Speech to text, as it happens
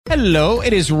Hello,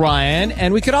 it is Ryan,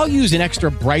 and we could all use an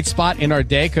extra bright spot in our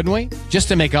day, couldn't we? Just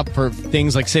to make up for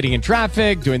things like sitting in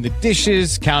traffic, doing the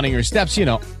dishes, counting your steps, you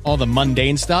know, all the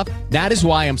mundane stuff. That is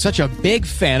why I'm such a big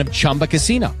fan of Chumba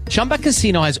Casino. Chumba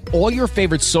Casino has all your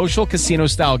favorite social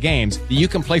casino-style games that you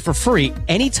can play for free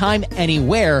anytime,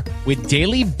 anywhere with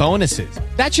daily bonuses.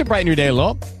 That should brighten your day a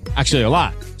little. Actually, a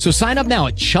lot. So sign up now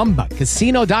at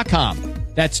ChumbaCasino.com.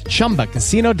 That's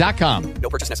ChumbaCasino.com. No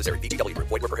purchase necessary. VGW Group.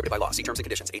 Void where prohibited by law. See terms and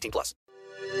conditions. 18+.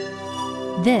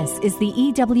 This is the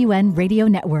EWN Radio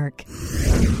Network.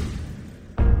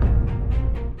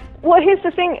 Well, here's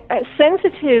the thing.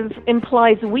 Sensitive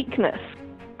implies weakness,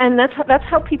 and that's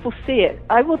how people see it.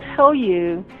 I will tell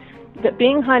you that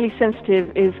being highly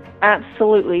sensitive is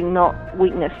absolutely not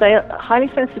weakness. Highly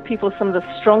sensitive people are some of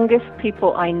the strongest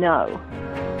people I know.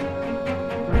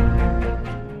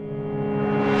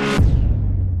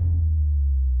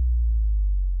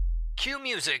 Cue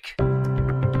music.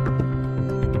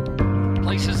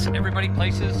 Places, everybody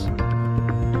places.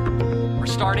 We're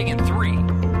starting in 3,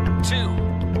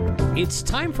 2. It's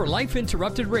time for Life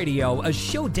Interrupted Radio, a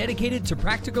show dedicated to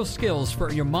practical skills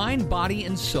for your mind, body,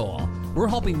 and soul. We're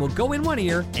hoping we'll go in one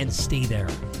ear and stay there.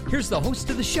 Here's the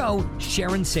host of the show,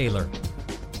 Sharon Sayler.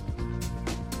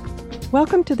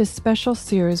 Welcome to this special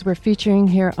series we're featuring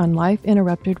here on Life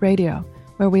Interrupted Radio,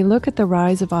 where we look at the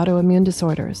rise of autoimmune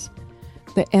disorders.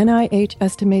 The NIH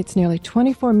estimates nearly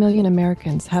 24 million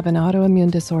Americans have an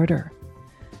autoimmune disorder.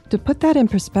 To put that in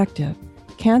perspective,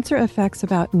 cancer affects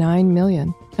about 9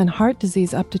 million and heart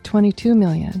disease up to 22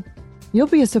 million. You'll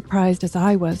be as surprised as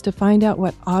I was to find out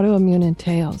what autoimmune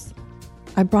entails.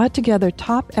 I brought together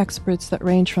top experts that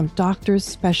range from doctors,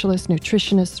 specialists,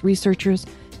 nutritionists, researchers,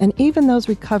 and even those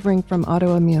recovering from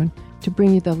autoimmune to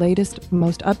bring you the latest,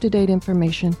 most up-to-date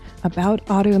information about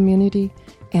autoimmunity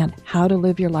and how to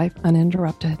live your life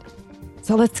uninterrupted.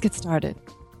 So let's get started.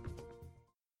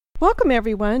 Welcome,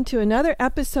 everyone, to another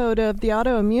episode of the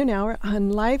Autoimmune Hour on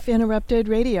Life Interrupted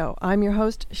Radio. I'm your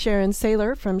host, Sharon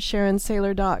Sayler from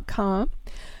SharonSayler.com.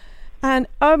 And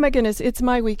oh my goodness, it's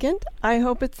my weekend. I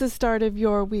hope it's the start of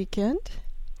your weekend.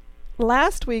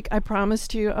 Last week, I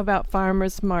promised you about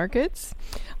farmers markets.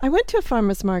 I went to a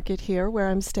farmers market here where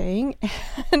I'm staying,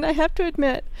 and I have to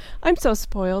admit, I'm so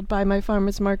spoiled by my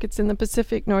farmers markets in the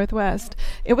Pacific Northwest.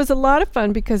 It was a lot of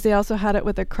fun because they also had it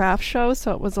with a craft show,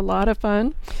 so it was a lot of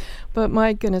fun. But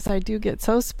my goodness, I do get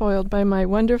so spoiled by my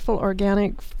wonderful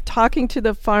organic, talking to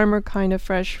the farmer kind of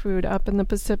fresh food up in the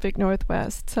Pacific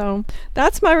Northwest. So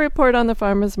that's my report on the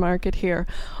farmers market here.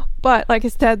 But like I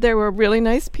said, there were really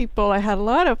nice people. I had a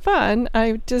lot of fun.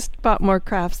 I just bought more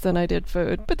crafts than I did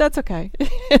food, but that's okay.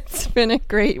 It's been a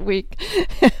great week,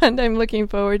 and I'm looking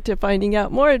forward to finding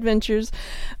out more adventures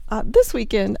this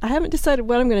weekend. I haven't decided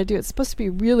what I'm going to do. It's supposed to be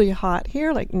really hot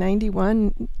here, like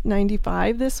 91,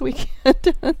 95 this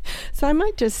weekend. So I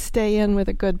might just stay in with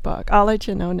a good book. I'll let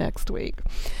you know next week.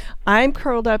 I'm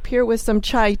curled up here with some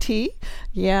chai tea.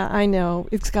 Yeah, I know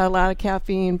it's got a lot of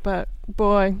caffeine, but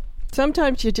boy,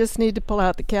 sometimes you just need to pull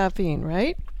out the caffeine,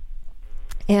 right?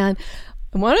 And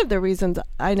one of the reasons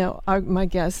I know my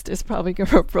guest is probably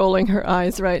rolling her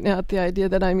eyes right now at the idea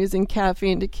that I'm using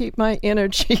caffeine to keep my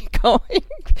energy going.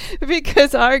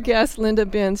 Because our guest, Linda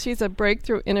Binns, she's a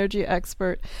breakthrough energy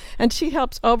expert, and she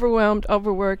helps overwhelmed,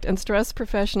 overworked, and stressed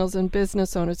professionals and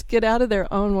business owners get out of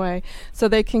their own way so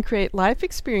they can create life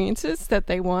experiences that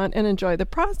they want and enjoy the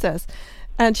process.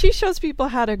 And she shows people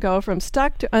how to go from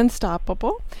stuck to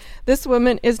unstoppable. This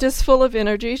woman is just full of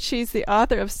energy. She's the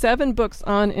author of 7 books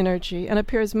on energy and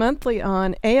appears monthly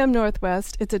on AM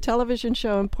Northwest. It's a television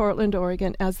show in Portland,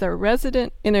 Oregon, as their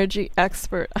resident energy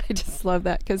expert. I just love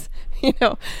that because, you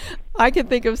know, I can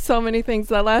think of so many things.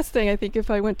 The last thing I think, if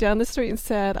I went down the street and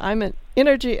said, I'm an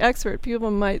energy expert, people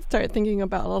might start thinking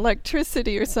about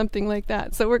electricity or something like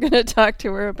that. So we're going to talk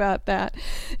to her about that.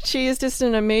 She is just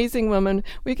an amazing woman.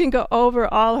 We can go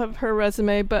over all of her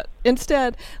resume, but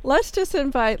instead, let's just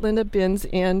invite Linda Binns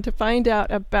in to find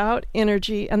out about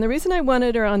energy. And the reason I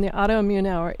wanted her on the Autoimmune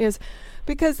Hour is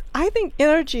because I think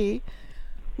energy,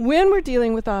 when we're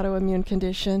dealing with autoimmune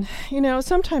condition, you know,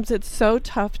 sometimes it's so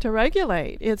tough to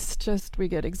regulate. It's just we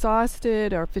get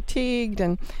exhausted or fatigued,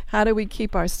 and how do we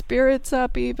keep our spirits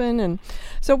up even? And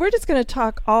so we're just going to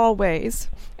talk all ways.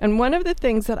 And one of the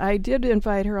things that I did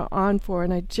invite her on for,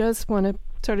 and I just want to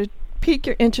sort of pique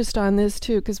your interest on this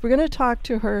too, because we're going to talk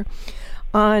to her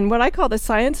on what I call the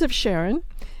science of Sharon.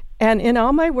 And in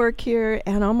all my work here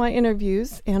and all my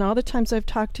interviews and all the times I've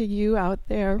talked to you out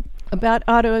there about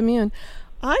autoimmune,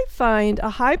 I find a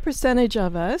high percentage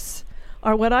of us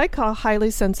are what I call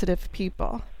highly sensitive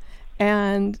people.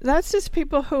 And that's just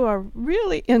people who are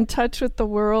really in touch with the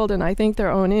world and I think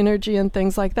their own energy and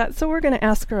things like that. So we're going to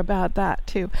ask her about that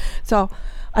too. So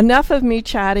enough of me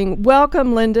chatting.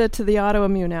 Welcome, Linda, to the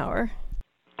Autoimmune Hour.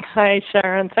 Hi,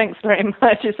 Sharon. Thanks very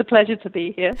much. It's a pleasure to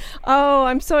be here. Oh,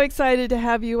 I'm so excited to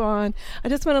have you on. I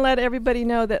just want to let everybody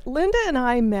know that Linda and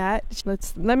I met,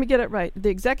 let me get it right, the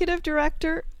executive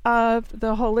director of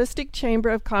the Holistic Chamber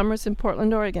of Commerce in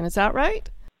Portland, Oregon. Is that right?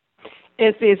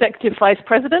 Is the executive vice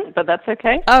president, but that's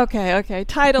okay. Okay.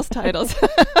 Titles.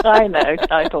 I know,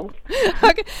 titles.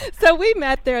 Okay, so we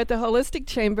met there at the Holistic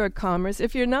Chamber of Commerce.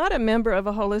 If you're not a member of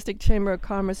a Holistic Chamber of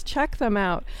Commerce, check them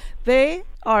out. They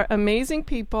are amazing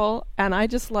people, and I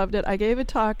just loved it. I gave a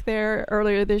talk there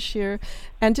earlier this year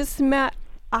and just met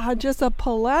just a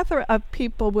plethora of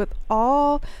people with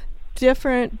all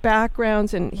different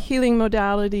backgrounds and healing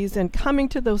modalities, and coming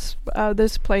to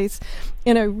this place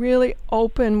in a really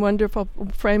open, wonderful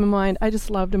frame of mind. I just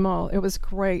loved them all. It was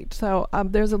great. So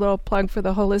there's a little plug for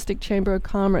the Holistic Chamber of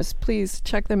Commerce. Please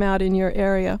check them out in your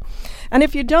area. And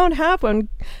if you don't have one,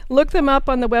 look them up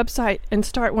on the website and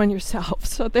start one yourself.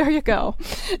 So there you go.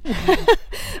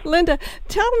 Linda,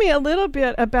 tell me a little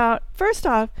bit about, first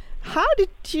off, how did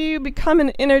you become an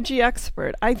energy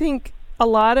expert? I think a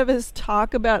lot of us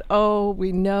talk about,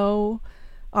 we know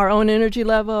our own energy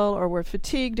level or we're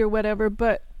fatigued or whatever,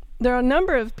 but there are a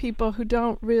number of people who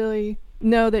don't really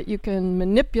know that you can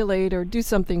manipulate or do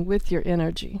something with your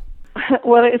energy.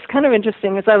 Well, it's kind of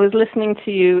interesting. As I was listening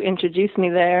to you introduce me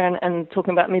there and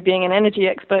talking about me being an energy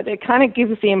expert, it kind of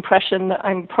gives the impression that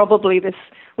I'm probably this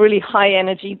really high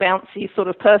energy, bouncy sort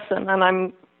of person, and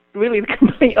I'm really the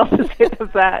complete opposite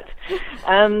of that.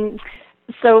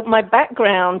 So my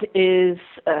background is,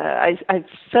 I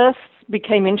first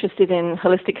became interested in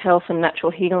holistic health and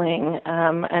natural healing,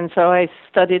 and so I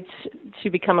studied to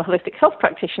become a holistic health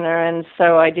practitioner, and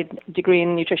so I did a degree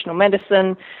in Nutritional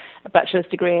Medicine, a Bachelors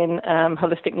Degree in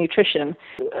holistic nutrition.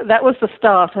 That was the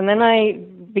start, and then I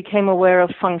became aware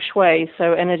of Feng Shui,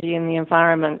 so energy in the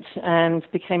environment, and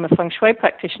became a Feng Shui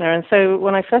practitioner. And so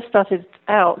when I first started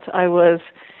out, I was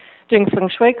doing Feng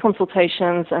Shui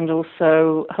consultations and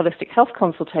also holistic health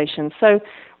consultations. So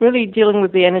really dealing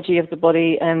with the energy of the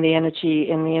body and the energy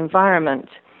in the environment.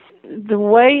 The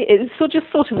way it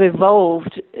sort of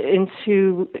evolved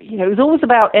into, it was always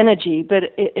about energy, but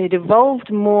it evolved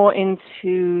more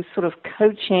into sort of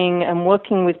coaching and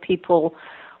working with people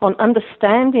on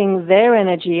understanding their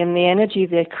energy and the energy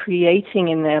they're creating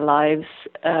in their lives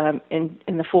in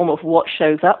the form of what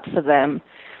shows up for them,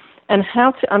 and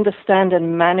how to understand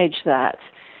and manage that.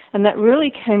 And that really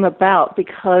came about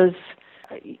because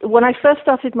when I first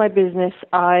started my business,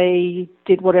 I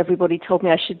did what everybody told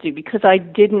me I should do because I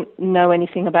didn't know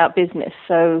anything about business.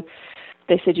 So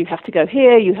they said, you have to go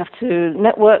here, you have to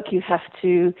network, you have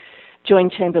to join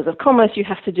chambers of commerce, you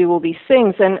have to do all these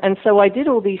things. And so I did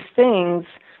all these things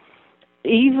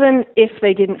even if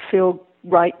they didn't feel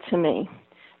right to me.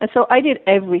 And so I did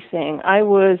everything. I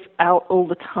was out all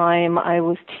the time. I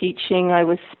was teaching. I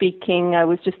was speaking. I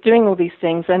was just doing all these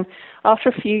things. And after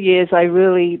a few years, I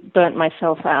really burnt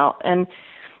myself out. And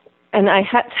I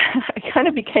kind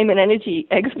of became an energy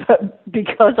expert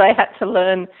because I had to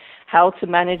learn how to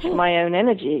manage my own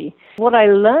energy. What I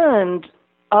learned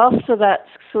after that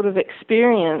sort of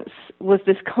experience was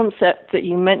this concept that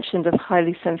you mentioned of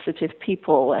highly sensitive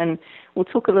people. And we'll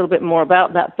talk a little bit more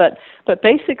about that. But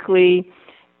basically,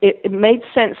 it made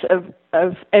sense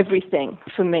of everything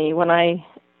for me when I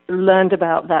learned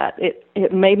about that.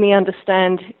 It made me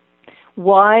understand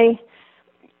why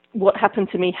what happened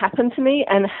to me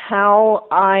and how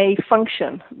I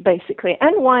function, basically,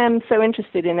 and why I'm so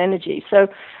interested in energy. So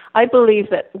I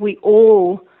believe that we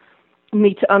all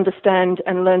need to understand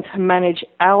and learn to manage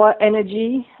our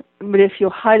energy. But if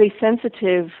you're highly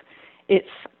sensitive, it's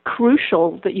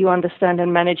crucial that you understand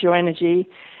and manage your energy.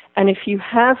 And if you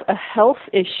have a health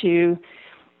issue,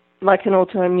 like an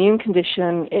autoimmune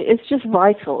condition, it's just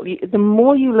vital. The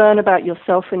more you learn about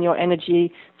yourself and your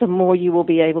energy, the more you will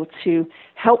be able to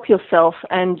help yourself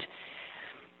and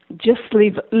just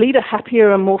lead a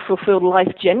happier and more fulfilled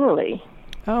life generally.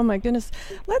 Oh my goodness.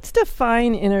 Let's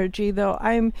define energy, though.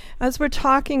 As we're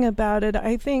talking about it,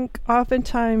 I think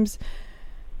oftentimes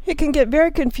it can get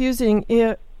very confusing.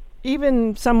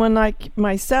 Even someone like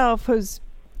myself who's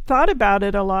thought about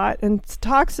it a lot and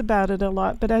talks about it a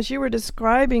lot, but as you were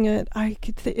describing it,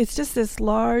 it's just this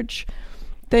large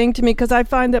thing to me, because I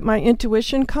find that my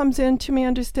intuition comes into me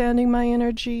understanding my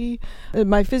energy,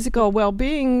 my physical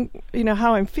well-being,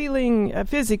 how I'm feeling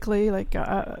physically, like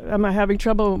am I having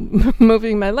trouble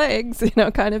moving my legs,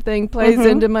 kind of thing plays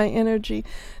into my energy.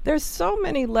 There's so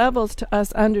many levels to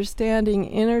us understanding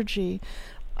energy.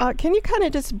 Can you kind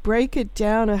of just break it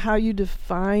down of how you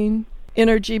define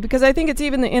energy? Because I think it's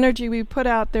even the energy we put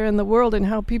out there in the world and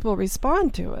how people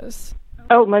respond to us.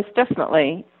 Oh, most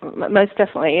definitely. Most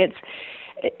definitely.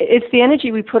 It's the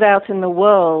energy we put out in the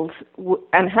world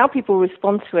and how people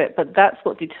respond to it, but that's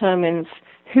what determines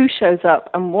who shows up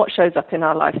and what shows up in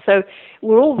our life. So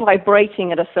we're all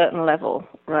vibrating at a certain level,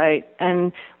 right?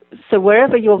 And so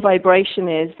wherever your vibration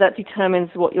is, that determines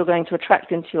what you're going to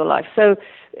attract into your life. So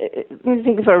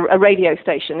think of a radio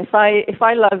station. If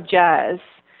I love jazz,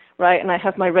 right, and I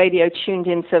have my radio tuned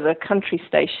into the country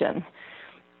station,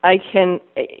 I can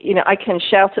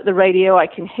shout at the radio, I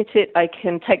can hit it, I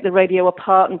can take the radio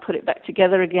apart and put it back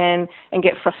together again and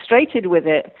get frustrated with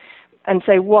it and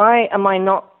say, why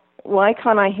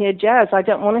can't I hear jazz? I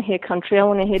don't want to hear country, I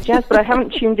want to hear jazz, but I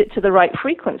haven't tuned it to the right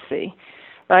frequency,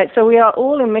 right? So we are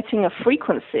all emitting a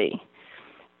frequency,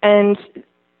 and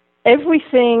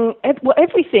everything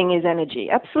is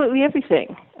energy, absolutely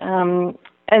everything.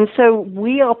 And so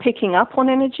we are picking up on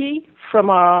energy from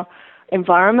our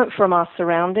environment, from our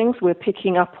surroundings. We're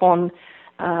picking up on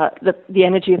the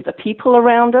energy of the people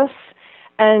around us,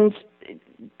 and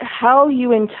how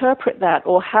you interpret that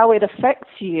or how it affects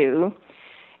you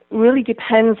really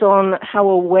depends on how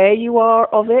aware you are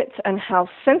of it and how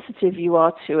sensitive you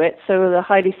are to it. So the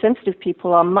highly sensitive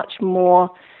people are much more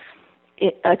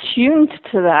attuned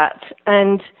to that,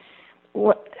 and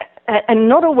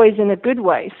not always in a good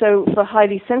way. So for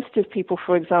highly sensitive people,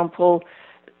 for example,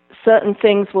 certain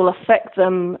things will affect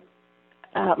them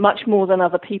much more than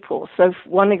other people. So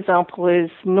one example is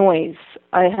noise.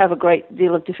 I have a great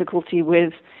deal of difficulty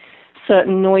with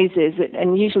certain noises,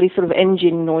 and usually sort of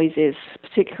engine noises,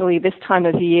 particularly this time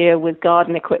of year with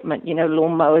garden equipment,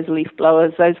 lawnmowers, leaf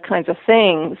blowers, those kinds of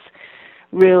things.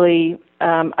 Really,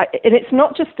 and it's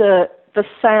not just the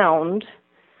sound,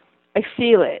 I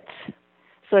feel it.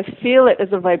 So I feel it as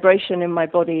a vibration in my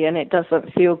body, and it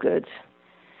doesn't feel good.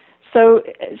 So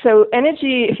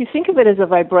energy, if you think of it as a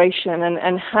vibration,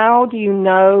 and how do you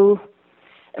know?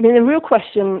 I mean, the real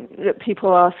question that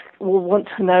people want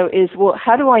to know is, well,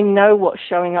 how do I know what's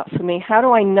showing up for me? How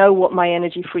do I know what my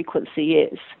energy frequency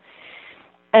is?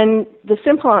 And the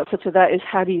simple answer to that is,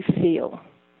 how do you feel?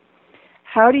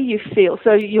 How do you feel?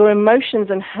 So your emotions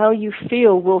and how you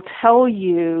feel will tell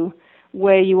you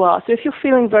where you are. So if you're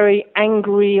feeling very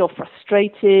angry or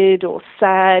frustrated or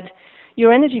sad,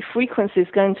 your energy frequency is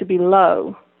going to be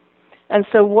low. And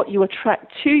so what you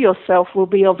attract to yourself will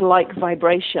be of like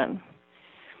vibration.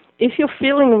 If you're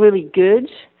feeling really good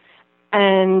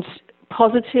and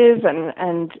positive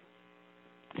and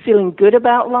feeling good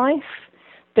about life,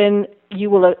 then you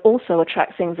will also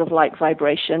attract things of like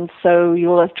vibration. So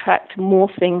you'll attract more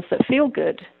things that feel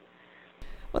good.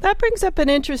 Well, that brings up an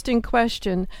interesting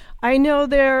question. I know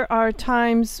there are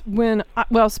times when,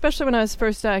 especially when I was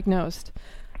first diagnosed,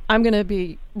 I'm going to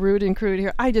be rude and crude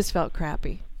here, I just felt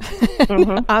crappy.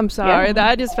 Mm-hmm. I'm sorry,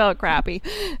 I just felt crappy.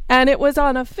 And it was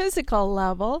on a physical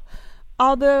level,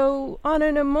 although on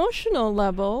an emotional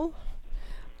level,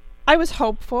 I was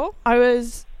hopeful, I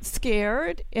was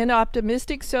scared and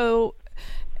optimistic, so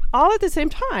all at the same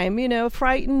time,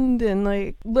 frightened and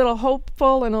like a little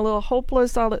hopeful and a little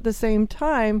hopeless all at the same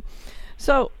time.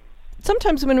 So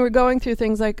sometimes when we're going through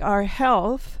things like our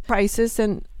health crisis,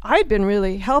 and I'd been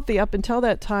really healthy up until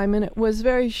that time, and it was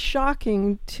very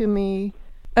shocking to me.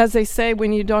 As they say,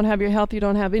 when you don't have your health, you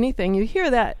don't have anything. You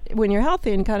hear that when you're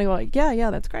healthy and kind of go like,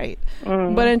 yeah, that's great.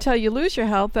 Mm. But until you lose your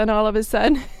health, then all of a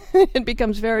sudden it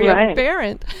becomes very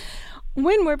apparent.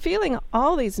 When we're feeling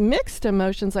all these mixed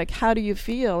emotions, like how do you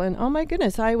feel? And oh my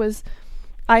goodness,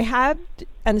 I had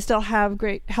and still have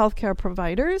great healthcare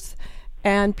providers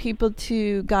and people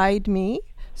to guide me.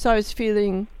 So I was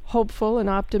feeling hopeful and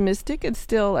optimistic, and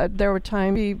still there were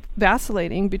times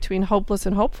vacillating between hopeless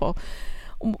and hopeful.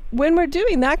 When we're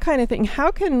doing that kind of thing,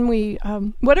 how can we,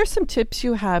 what are some tips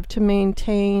you have to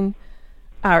maintain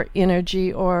our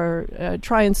energy or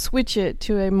try and switch it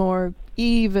to a more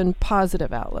even,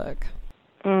 positive outlook?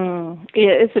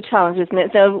 Yeah, it's a challenge, isn't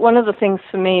it? So one of the things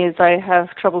for me is I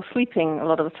have trouble sleeping a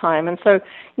lot of the time. And so,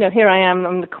 here I am,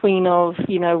 I'm the queen of,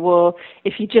 well,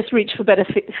 if you just reach for better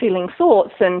feeling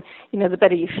thoughts, and, the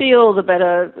better you feel, the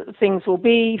better things will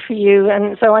be for you.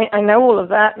 And so I know all of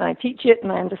that, and I teach it,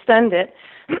 and I understand it.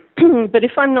 But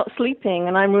if I'm not sleeping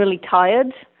and I'm really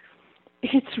tired,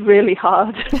 it's really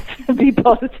hard to be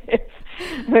positive.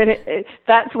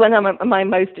 That's when I'm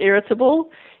most irritable.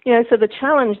 So the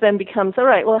challenge then becomes, all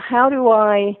right, well, how do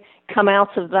I come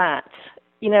out of that?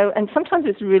 And sometimes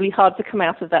it's really hard to come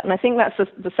out of that. And I think that's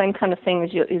the same kind of thing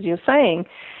as you're saying.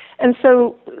 And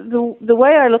so the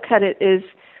way I look at it is,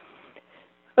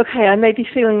 okay, I may be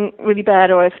feeling really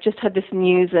bad, or I've just had this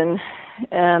news, and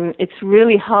it's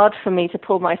really hard for me to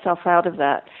pull myself out of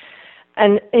that.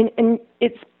 And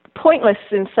it's pointless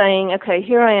in saying, okay,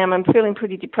 here I am, I'm feeling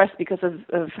pretty depressed because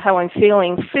of how I'm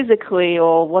feeling physically,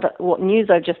 or what news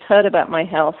I've just heard about my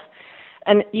health.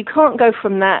 And you can't go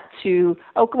from that to,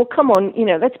 oh, well, come on,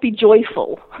 let's be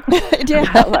joyful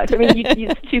about life. I mean,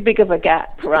 it's too big of a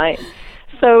gap, right?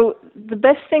 So the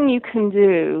best thing you can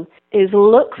do is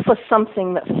look for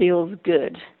something that feels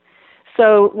good.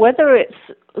 So whether it's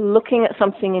looking at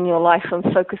something in your life and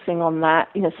focusing on that,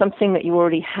 something that you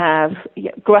already have,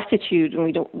 gratitude, and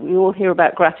we all hear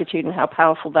about gratitude and how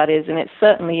powerful that is, and it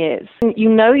certainly is. You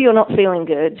know you're not feeling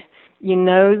good. You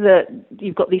know that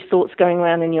you've got these thoughts going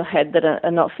around in your head that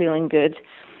are not feeling good.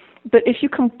 But if you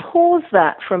can pause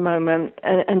that for a moment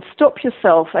and stop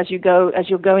yourself as you're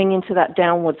going into that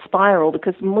downward spiral,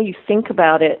 because the more you think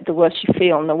about it, the worse you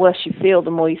feel, and the worse you feel,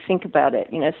 the more you think about it.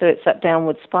 So it's that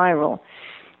downward spiral.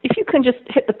 If you can just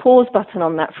hit the pause button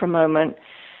on that for a moment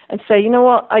and say, you know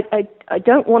what, I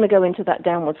don't want to go into that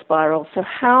downward spiral. So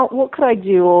what could I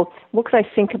do, or what could I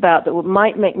think about that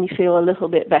might make me feel a little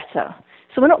bit better?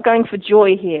 So we're not going for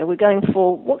joy here. We're going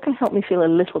for what can help me feel a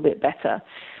little bit better.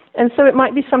 And so it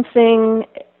might be something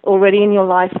already in your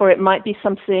life, or it might be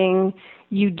something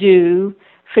you do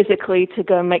physically to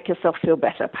go and make yourself feel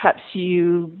better. Perhaps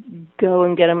you go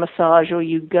and get a massage, or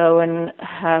you go and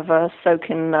have a soak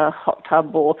in a hot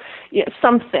tub, or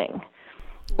something.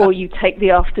 Or you take the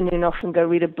afternoon off and go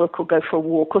read a book, or go for a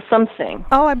walk, or something.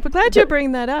 Oh, I'm glad you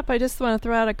bring that up. I just want to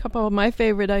throw out a couple of my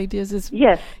favorite ideas.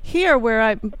 Yes. Here, where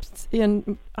I'm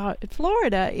in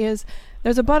Florida,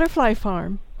 there's a butterfly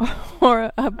farm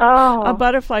or a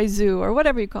butterfly zoo, or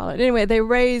whatever you call it. Anyway, they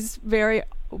raise very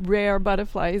rare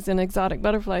butterflies and exotic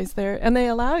butterflies there, and they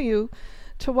allow you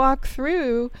to walk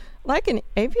through like an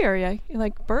apiary,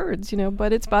 like birds,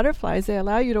 but it's butterflies. They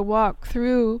allow you to walk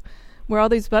through where all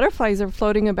these butterflies are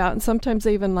floating about, and sometimes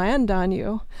they even land on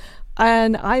you.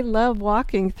 And I love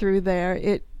walking through there.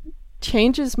 It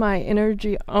changes my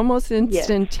energy almost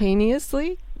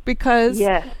instantaneously, because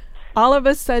all of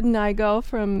a sudden I go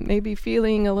from maybe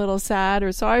feeling a little sad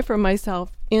or sorry for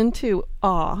myself into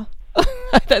awe.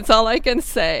 That's all I can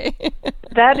say.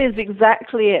 That is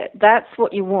exactly it. That's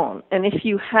what you want. And if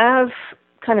you have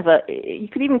you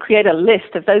could even create a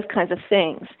list of those kinds of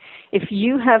things. If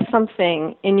you have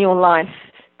something in your life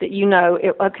that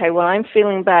okay, well, I'm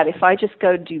feeling bad. If I just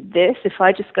go do this, if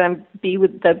I just go and be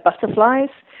with the butterflies,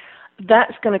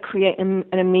 that's going to create an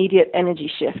immediate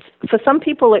energy shift. For some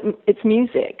people, it's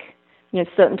music.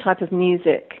 Certain type of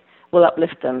music will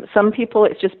uplift them. Some people,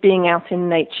 it's just being out in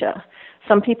nature.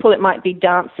 Some people, it might be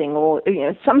dancing, or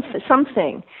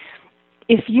something.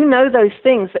 If you know those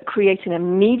things that create an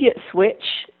immediate switch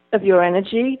of your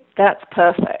energy, that's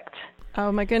perfect.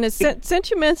 Oh, my goodness.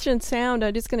 Since you mentioned sound,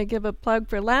 I'm just going to give a plug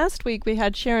for last week. We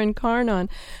had Sharon Karn on,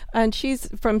 and she's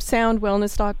from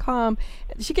soundwellness.com.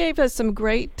 She gave us some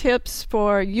great tips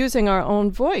for using our own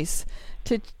voice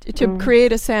to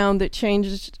create a sound that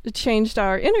changed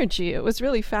our energy. It was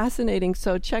really fascinating.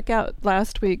 So check out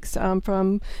last week's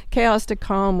From Chaos to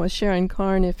Calm with Sharon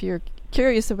Karn if you're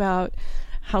curious about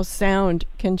how sound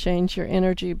can change your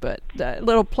energy. But a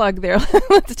little plug there.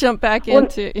 Let's jump back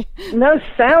into. No,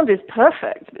 sound is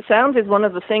perfect. Sound is one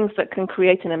of the things that can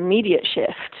create an immediate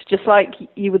shift, just like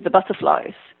you with the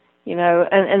butterflies, and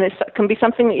it can be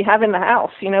something that you have in the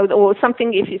house, or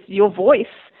something, if it's your voice,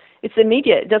 it's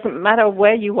immediate. It doesn't matter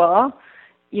where you are,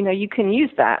 you can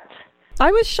use that.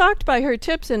 I was shocked by her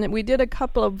tips, and we did a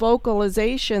couple of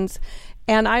vocalizations,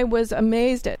 and I was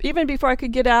amazed at, even before I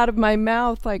could get out of my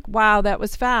mouth, like, wow, that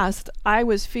was fast. I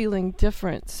was feeling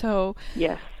different. So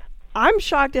yes, I'm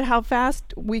shocked at how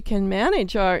fast we can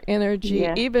manage our energy,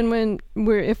 even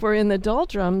if we're in the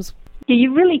doldrums. Yeah,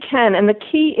 you really can. And the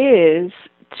key is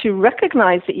to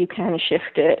recognize that you can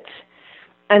shift it,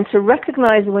 and to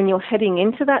recognize when you're heading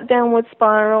into that downward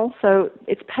spiral. So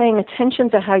it's paying attention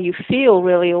to how you feel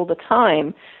really all the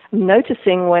time,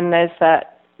 noticing when there's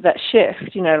that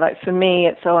shift. Like for me,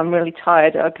 it's, I'm really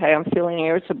tired. Okay, I'm feeling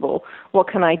irritable. What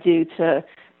can I do to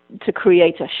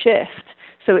create a shift?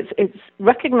 So it's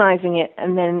recognizing it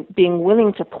and then being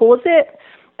willing to pause it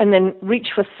and then reach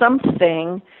for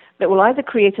something that will either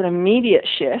create an immediate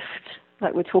shift,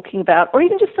 like we're talking about, or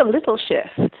even just a little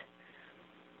shift.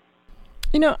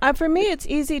 For me, it's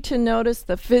easy to notice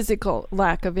the physical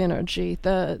lack of energy,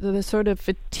 the sort of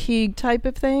fatigue type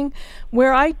of thing.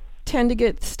 Where I tend to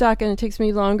get stuck, and it takes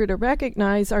me longer to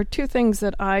recognize, are two things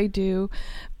that I do,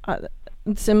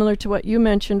 similar to what you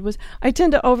mentioned, was I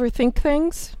tend to overthink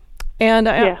things. And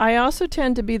Yes. I also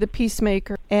tend to be the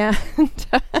peacemaker. And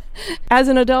as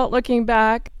an adult looking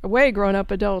back, a way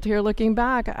grown-up adult here looking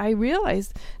back, I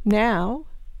realize now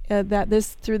that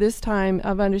through this time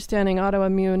of understanding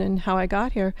autoimmune and how I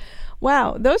got here,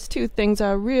 wow, those two things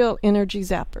are real energy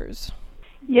zappers.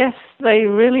 Yes, they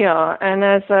really are. And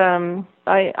as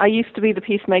I used to be the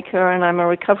peacemaker, and I'm a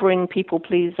recovering people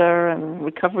pleaser and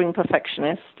recovering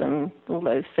perfectionist and all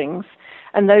those things.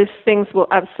 And those things will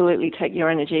absolutely take your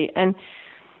energy. And,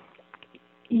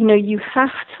 you know, you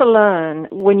have to learn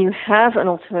when you have an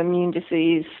autoimmune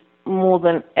disease more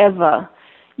than ever,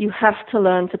 you have to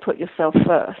learn to put yourself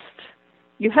first.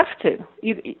 You have to,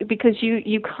 because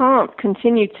you can't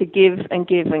continue to give and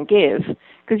give and give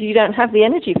because you don't have the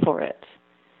energy for it.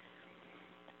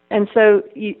 And so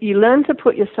you learn to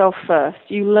put yourself first.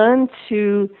 You learn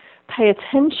to pay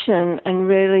attention and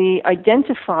really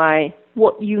identify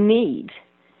what you need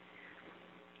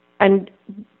and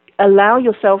allow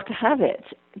yourself to have it.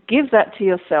 Give that to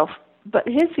yourself. But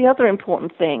here's the other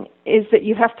important thing, is that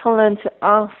you have to learn to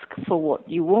ask for what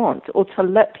you want or to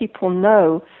let people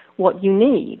know what you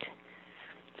need.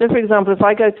 So, for example, if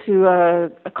I go to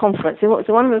a conference,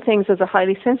 so one of the things as a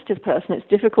highly sensitive person, it's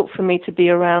difficult for me to be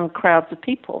around crowds of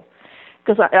people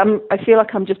because I feel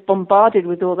like I'm just bombarded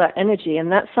with all that energy,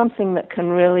 and that's something that can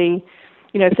really,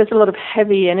 you know, if there's a lot of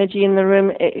heavy energy in the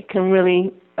room, it can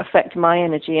really affect my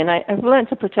energy. And I've learned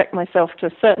to protect myself to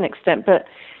a certain extent, but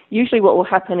usually what will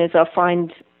happen is I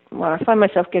find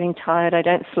myself getting tired. I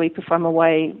don't sleep if I'm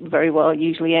away very well,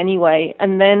 usually anyway,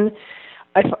 and then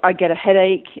I get a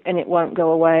headache and it won't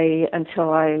go away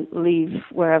until I leave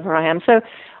wherever I am. So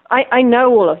I know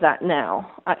all of that now.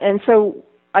 And so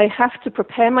I have to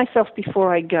prepare myself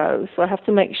before I go. So I have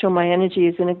to make sure my energy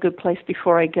is in a good place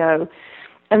before I go.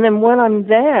 And then when I'm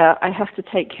there, I have to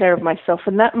take care of myself.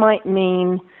 And that might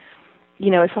mean,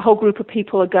 you know, if a whole group of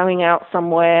people are going out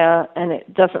somewhere and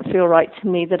it doesn't feel right to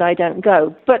me, that I don't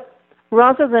go. But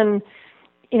rather than,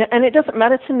 you know, and it doesn't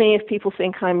matter to me if people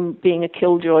think I'm being a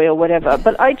killjoy or whatever,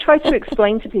 but I try to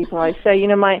explain to people, I say,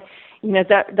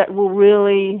 that will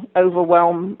really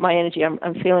overwhelm my energy. I'm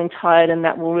feeling tired and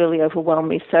that will really overwhelm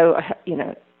me. So,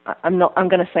 I'm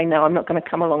going to say, no, I'm not going to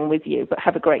come along with you, but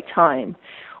have a great time.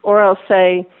 Or I'll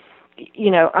say,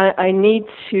 I need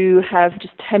to have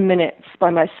just 10 minutes by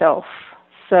myself.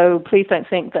 So please don't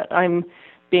think that I'm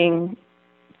being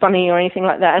funny or anything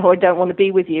like that, or I don't want to be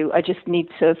with you. I just need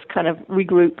to kind of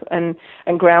regroup and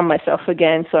ground myself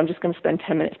again, so I'm just going to spend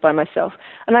 10 minutes by myself.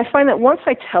 And I find that once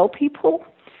I tell people,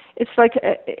 it's like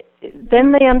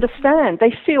then they understand.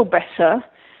 They feel better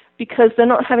because they're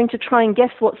not having to try and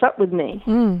guess what's up with me.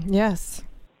 Yes.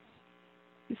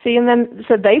 See, and then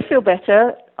so they feel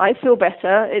better, I feel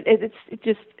better. It's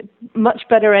just much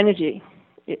better energy.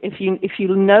 If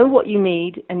you know what you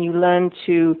need and you learn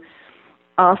to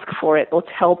ask for it or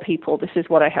tell people this is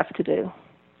what I have to do.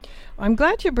 I'm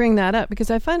glad you bring that up because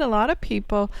I find a lot of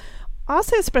people,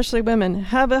 also especially women,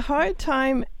 have a hard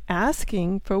time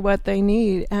asking for what they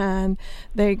need, and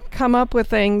they come up with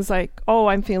things like, oh,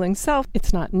 I'm feeling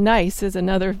it's not nice is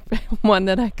another one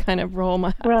that I kind of roll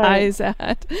my eyes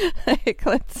at. Like,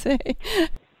 let's say.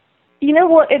 You know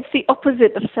what? It's the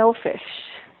opposite of selfish.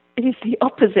 It is the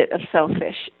opposite of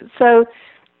selfish. So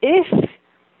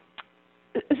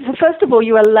first of all,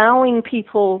 you're allowing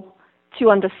people to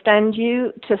understand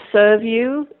you, to serve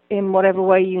you in whatever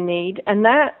way you need, and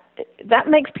that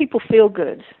makes people feel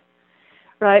good,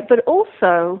 right? But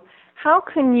also, how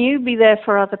can you be there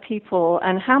for other people,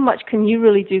 and how much can you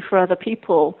really do for other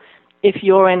people if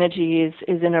your energy is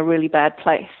in a really bad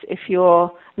place, if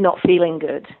you're not feeling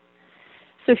good?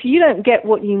 So if you don't get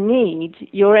what you need,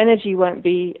 your energy won't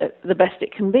be the best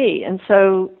it can be, and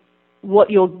so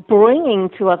what you're bringing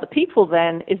to other people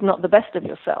then is not the best of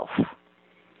yourself.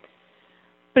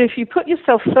 But if you put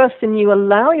yourself first and you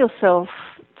allow yourself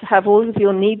to have all of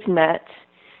your needs met,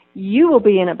 you will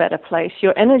be in a better place,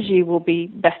 your energy will be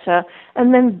better,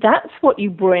 and then that's what you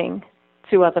bring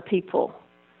to other people.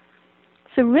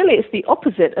 So really it's the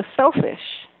opposite of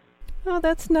selfish. Oh,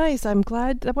 that's nice. I'm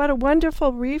glad. What a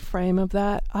wonderful reframe of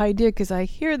that idea, because I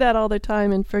hear that all the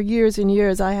time, and for years and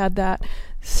years I had that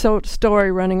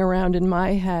story running around in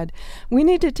my head. We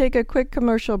need to take a quick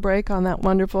commercial break on that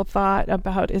wonderful thought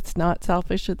about it's not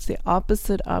selfish, it's the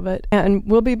opposite of it. And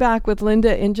we'll be back with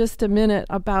Linda in just a minute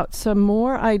about some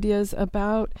more ideas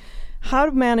about how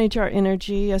to manage our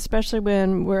energy, especially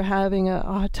when we're having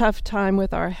a tough time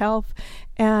with our health,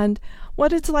 and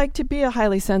what it's like to be a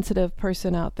highly sensitive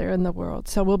person out there in the world.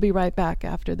 So we'll be right back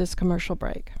after this commercial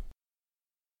break.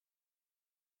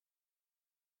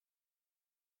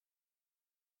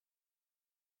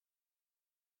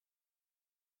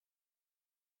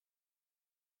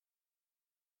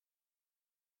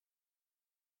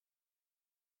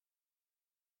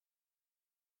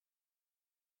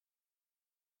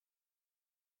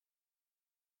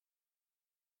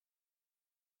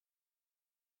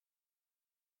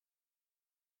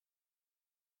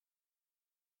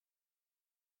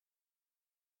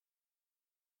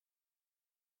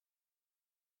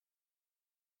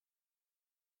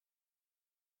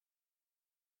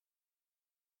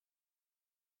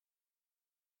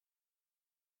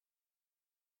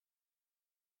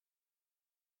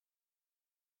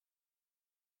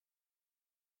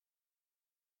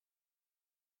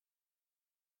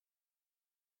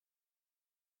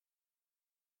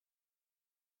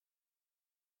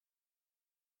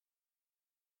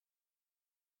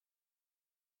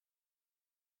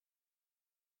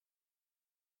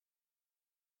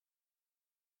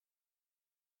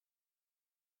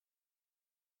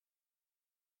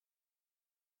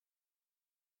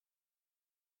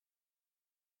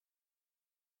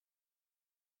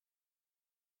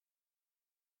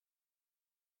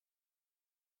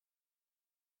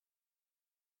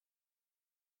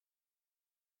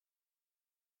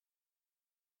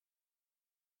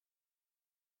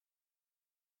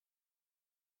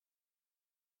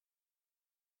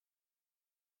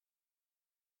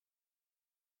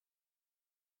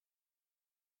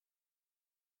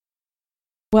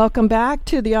 Welcome back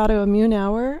to the Autoimmune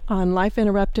Hour on Life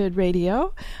Interrupted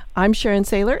Radio. I'm Sharon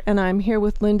Sayler, and I'm here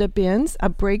with Linda Binns, a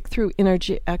breakthrough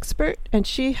energy expert, and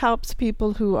she helps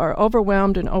people who are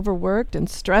overwhelmed and overworked and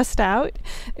stressed out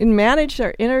and manage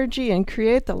their energy and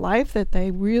create the life that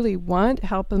they really want,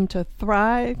 help them to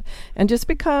thrive and just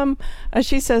become, as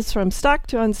she says, from stuck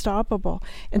to unstoppable.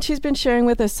 And she's been sharing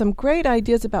with us some great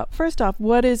ideas about, first off,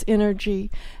 what is energy,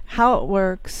 how it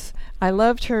works. I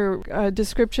loved her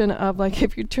description of, like,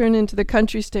 if you turn into the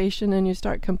country station and you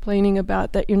start complaining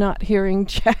about that you're not hearing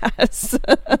jazz.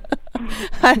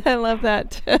 I love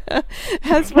that.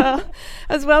 as well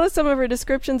as some of her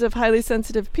descriptions of highly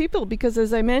sensitive people, because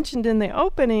as I mentioned in the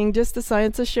opening, just the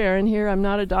science of Sharon here, I'm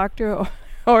not a doctor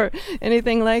or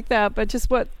anything like that, but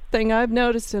just what thing I've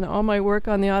noticed in all my work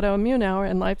on the Autoimmune Hour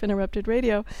and Life Interrupted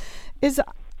Radio is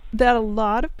that a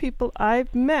lot of people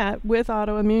I've met with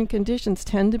autoimmune conditions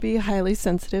tend to be highly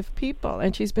sensitive people.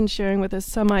 And she's been sharing with us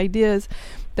some ideas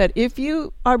that if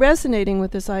you are resonating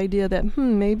with this idea that,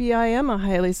 maybe I am a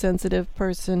highly sensitive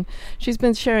person, she's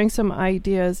been sharing some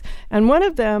ideas. And one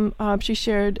of them she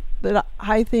shared that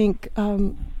I think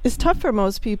is tough for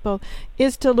most people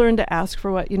is to learn to ask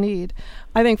for what you need.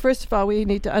 I think, first of all, we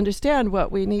need to understand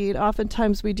what we need.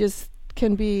 Oftentimes we just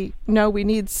can be, no, we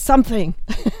need something,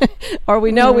 or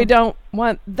we know we don't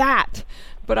want that.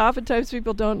 But oftentimes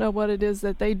people don't know what it is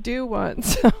that they do want.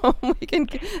 So we can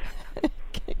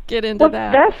get into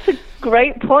that. That's a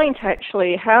great point,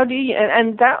 actually. How do you,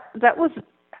 and that was,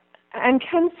 and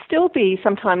can still be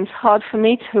sometimes hard for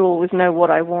me to always know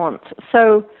what I want.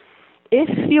 So if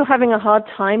you're having a hard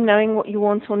time knowing what you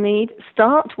want or need,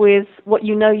 start with what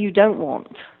you know you don't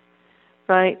want,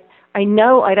 right? I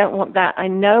know I don't want that. I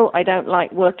know I don't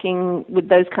like working with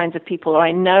those kinds of people. Or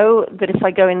I know that if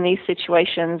I go in these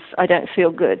situations, I don't feel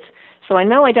good. So I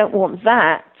know I don't want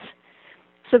that.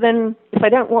 So then if I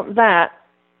don't want that,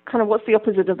 kind of what's the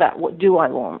opposite of that? What do I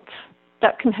want?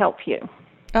 That can help you.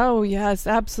 Oh, yes,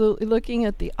 absolutely. Looking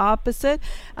at the opposite.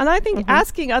 And I think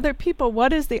asking other people,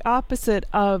 what is the opposite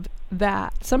of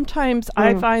that? Sometimes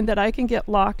I find that I can get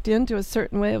locked into a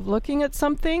certain way of looking at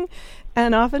something.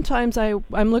 And oftentimes I'm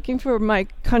looking for my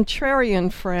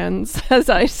contrarian friends, as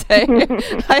I say.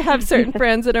 I have certain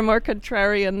friends that are more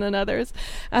contrarian than others.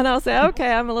 And I'll say,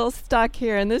 okay, I'm a little stuck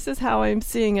here, and this is how I'm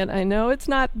seeing it. I know it's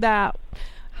not that.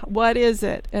 What is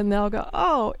it? And they'll go,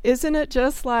 oh, isn't it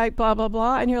just like blah, blah,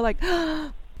 blah? And you're like,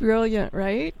 oh, brilliant,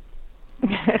 right?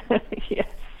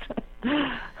 Yes.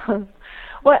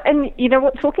 Well, and you know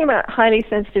what, talking about highly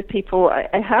sensitive people,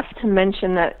 I have to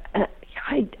mention that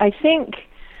I think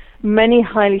many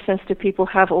highly sensitive people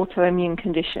have autoimmune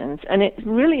conditions, and it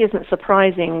really isn't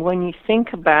surprising when you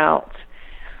think about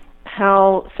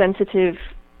how sensitive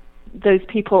those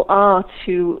people are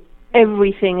to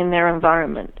everything in their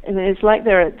environment. And it's like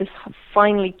they're this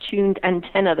finely tuned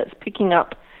antenna that's picking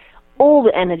up all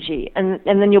the energy, and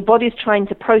then your body's trying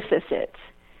to process it.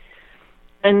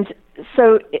 And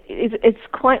so it's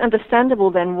quite understandable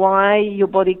then why your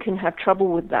body can have trouble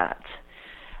with that.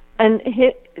 And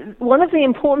one of the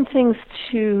important things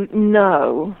to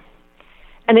know,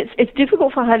 and it's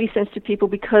difficult for highly sensitive people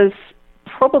because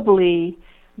probably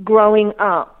growing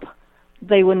up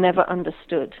they were never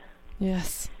understood.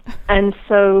 Yes. And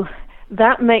so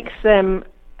that makes them,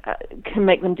 can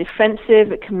make them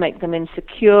defensive, it can make them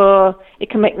insecure,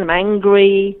 it can make them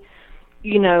angry,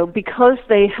 you know, because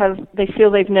they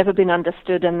feel they've never been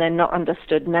understood and they're not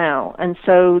understood now. And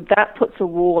so that puts a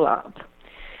wall up.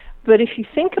 But if you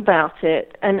think about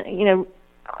it, and, you know,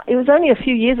 it was only a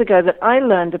few years ago that I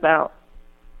learned about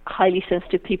highly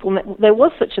sensitive people, and there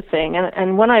was such a thing.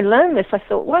 And when I learned this, I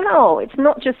thought, wow, it's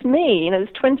not just me. You know,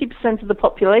 there's 20% of the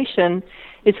population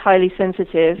is highly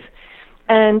sensitive.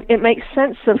 And it makes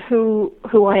sense of who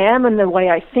I am and the way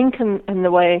I think and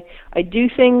the way I do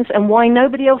things and why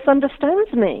nobody else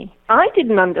understands me. I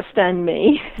didn't understand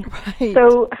me. Right.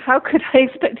 So how could I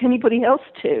expect anybody else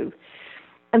to?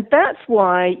 And that's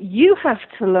why you have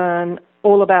to learn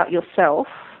all about yourself,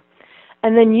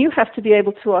 and then you have to be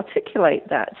able to articulate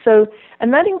that. So,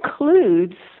 and that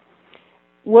includes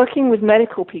working with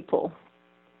medical people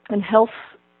and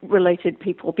health-related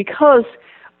people, because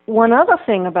one other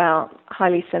thing about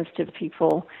highly sensitive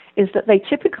people is that they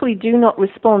typically do not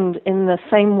respond in the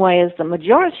same way as the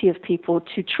majority of people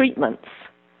to treatments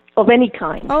of any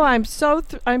kind. Oh, I'm so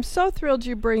thrilled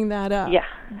you bring that up. Yeah.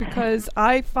 Because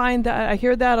I find that I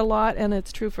hear that a lot, and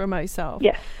it's true for myself.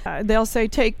 Yes. They'll say,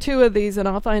 take 2 of these, and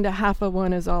I'll find a half of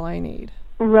one is all I need.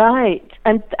 Right.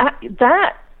 And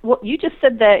that what you just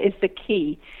said there is the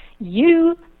key.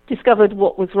 You discovered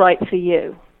what was right for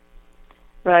you,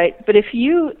 right? But if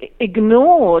you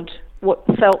ignored what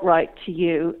felt right to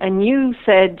you, and you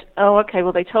said, oh, okay,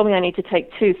 well, they told me I need to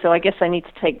take 2, so I guess I need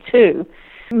to take 2.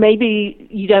 Maybe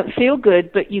you don't feel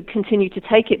good, but you continue to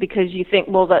take it because you think,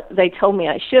 well, that they told me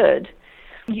I should.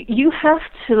 You have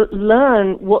to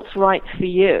learn what's right for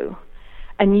you,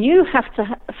 and you have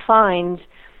to find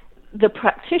the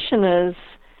practitioners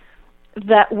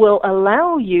that will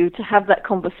allow you to have that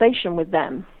conversation with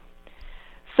them.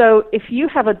 So if you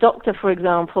have a doctor, for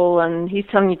example, and he's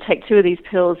telling you to take 2 of these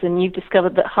pills and you've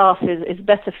discovered that half is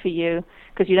better for you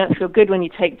because you don't feel good when you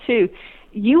take 2,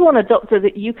 you want a doctor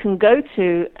that you can go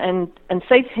to and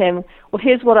say to him, well,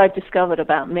 here's what I've discovered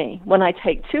about me. When I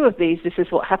take 2 of these, this is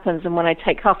what happens, and when I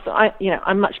take half, so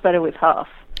I'm much better with half.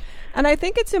 And I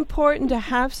think it's important to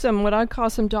have what I call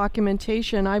some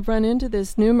documentation. I've run into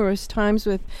this numerous times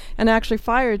and actually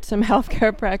fired some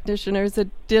healthcare practitioners that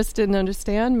just didn't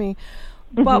understand me.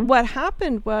 Mm-hmm. But what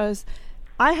happened was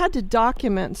I had to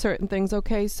document certain things.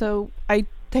 Okay, so I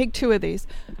take 2 of these.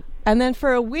 And then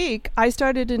for a week, I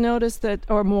started to notice that,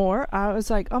 or more, I was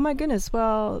like, oh my goodness,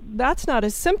 well, that's not a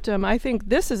symptom. I think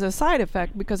this is a side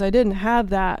effect because I didn't have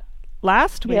that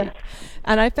last week. Yes.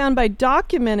 And I found by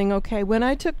documenting, okay, when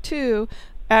I took 2,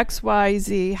 X, Y,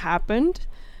 Z happened.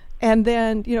 And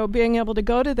then, being able to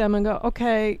go to them and go,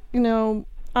 okay,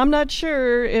 I'm not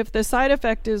sure if the side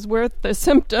effect is worth the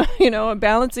symptom, and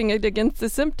balancing it against the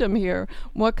symptom here.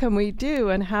 What can we do?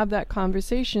 And have that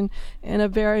conversation in a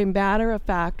very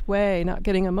matter-of-fact way, not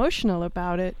getting emotional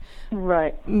about it.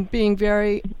 Right. Being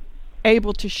very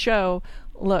able to show,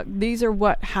 look, these are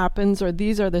what happens, or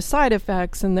these are the side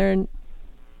effects, and they're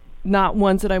not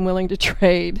ones that I'm willing to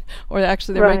trade, or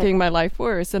actually they're making my life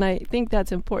worse. And I think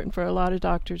that's important for a lot of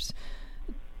doctors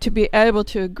to be able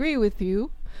to agree with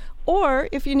you. Or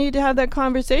if you need to have that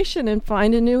conversation and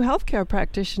find a new healthcare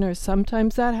practitioner,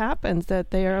 sometimes that happens,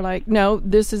 that they are like, no,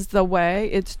 this is the way,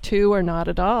 it's 2 or not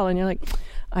at all. And you're like,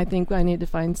 I think I need to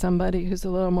find somebody who's a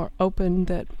little more open,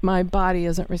 that my body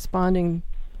isn't responding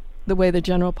the way the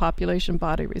general population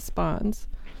body responds.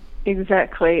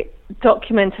 Exactly.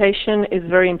 Documentation is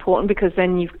very important because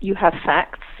then you have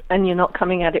facts and you're not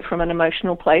coming at it from an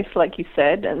emotional place, like you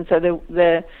said, and so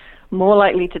they're more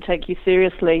likely to take you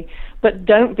seriously. But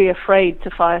don't be afraid to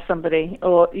fire somebody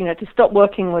or to stop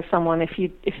working with someone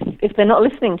if they're not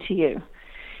listening to you.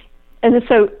 And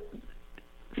so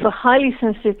for highly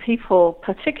sensitive people,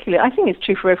 particularly, I think it's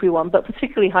true for everyone, but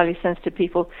particularly highly sensitive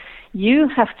people, you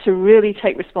have to really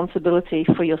take responsibility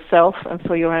for yourself and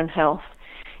for your own health.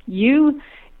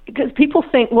 Because people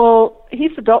think, well,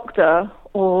 he's the doctor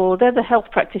or they're the health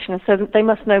practitioner, so they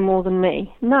must know more than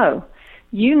me. No,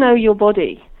 you know your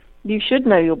body. You should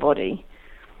know your body.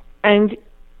 And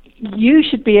you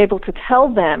should be able to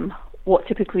tell them what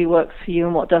typically works for you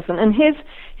and what doesn't. And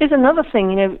here's another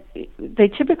thing, they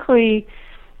typically,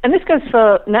 and this goes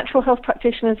for natural health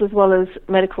practitioners as well as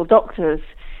medical doctors,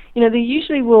 they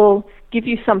usually will give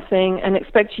you something and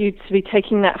expect you to be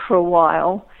taking that for a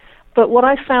while. But what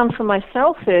I found for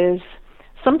myself is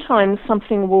sometimes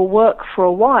something will work for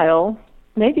a while,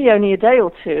 maybe only a day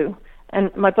or 2,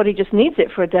 and my body just needs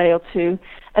it for a day or 2,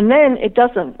 and then it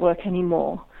doesn't work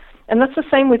anymore. And that's the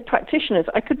same with practitioners.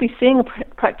 I could be seeing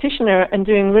a practitioner and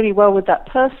doing really well with that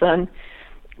person,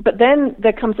 but then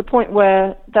there comes a point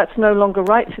where that's no longer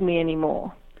right for me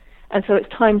anymore. And so it's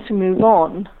time to move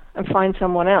on and find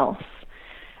someone else.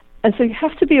 And so you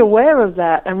have to be aware of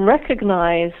that and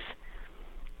recognize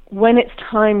when it's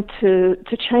time to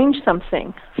change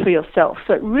something for yourself.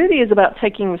 So it really is about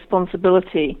taking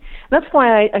responsibility. That's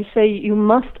why I say you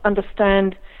must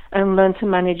understand and learn to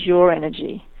manage your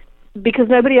energy, because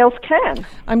nobody else can.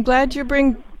 I'm glad you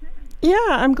bring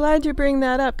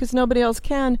that up, because nobody else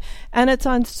can. And it's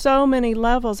on so many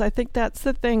levels. I think that's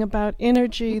the thing about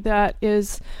energy that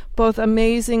is both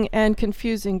amazing and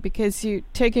confusing, because you're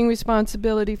taking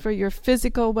responsibility for your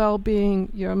physical well-being,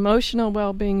 your emotional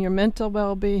well-being, your mental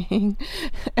well-being,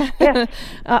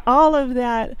 all of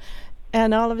that.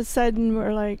 And all of a sudden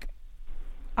we're like,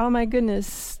 oh my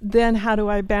goodness, then how do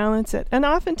I balance it? And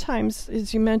oftentimes,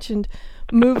 as you mentioned,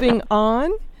 moving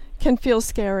on can feel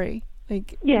scary.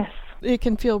 Like, yes. It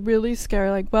can feel really scary.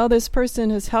 Like, well, this person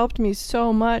has helped me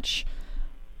so much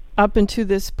up until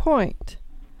this point.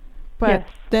 But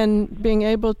then being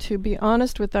able to be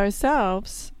honest with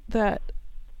ourselves that,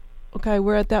 okay,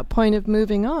 we're at that point of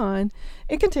moving on,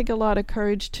 it can take a lot of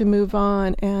courage to move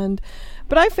on.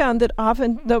 But I found that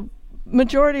often the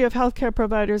majority of healthcare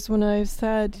providers, when I've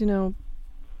said,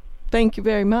 thank you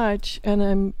very much, and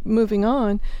I'm moving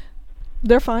on,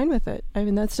 they're fine with it. I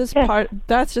mean, that's just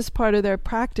part of their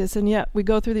practice, and yet we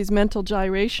go through these mental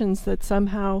gyrations that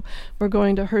somehow we're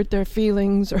going to hurt their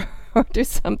feelings or do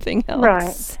something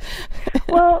else. Right.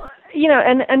 Well,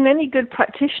 and any good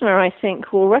practitioner, I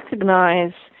think, will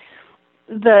recognize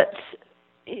that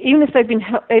even if they've been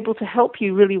able to help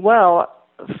you really well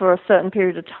for a certain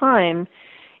period of time,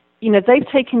 they've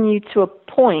taken you to a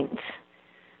point.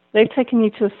 They've taken you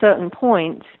to a certain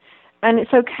point, and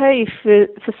it's okay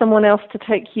for someone else to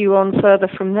take you on further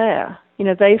from there.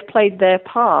 They've played their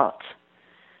part,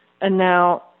 and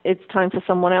now it's time for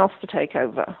someone else to take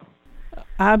over.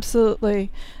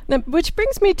 Absolutely. Now, which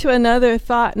brings me to another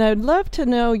thought, and I'd love to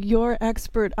know your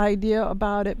expert idea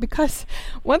about it, because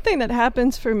one thing that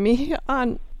happens for me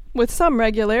with some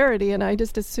regularity, and I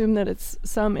just assume that it's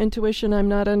some intuition I'm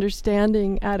not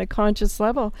understanding at a conscious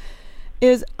level,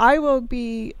 is I will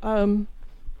be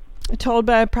told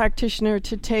by a practitioner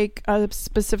to take a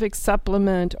specific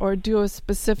supplement or do a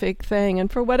specific thing,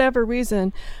 and for whatever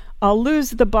reason, I'll lose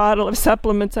the bottle of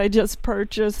supplements I just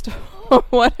purchased or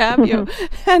what have you.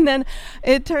 And then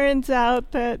it turns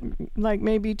out that like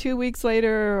maybe 2 weeks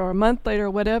later or a month later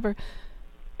or whatever,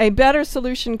 a better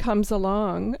solution comes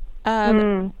along.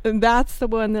 And that's the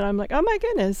one that I'm like, oh my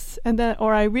goodness. And then,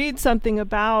 or I read something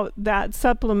about that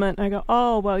supplement and I go,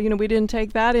 oh, well, we didn't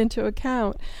take that into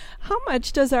account. How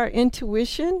much does our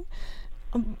intuition,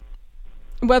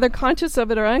 whether conscious of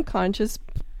it or unconscious,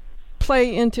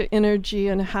 play into energy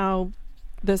and how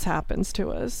this happens to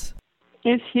us?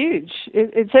 It's huge.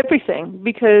 It's everything,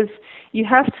 because you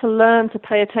have to learn to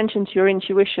pay attention to your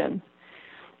intuition,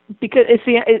 because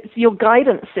it's your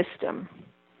guidance system,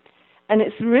 and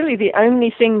it's really the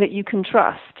only thing that you can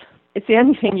trust. It's the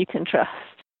only thing you can trust.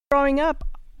 Growing up,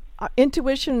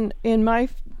 intuition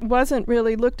wasn't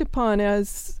really looked upon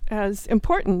as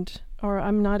important. Or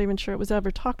I'm not even sure it was ever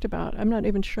talked about. I'm not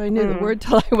even sure I knew the word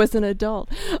till I was an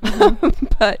adult.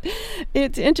 But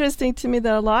it's interesting to me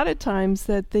that a lot of times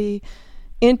that the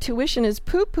intuition is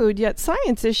poo-pooed, yet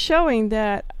science is showing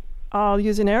that, I'll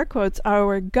use in air quotes,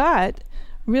 our gut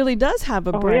really does have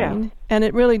a brain, and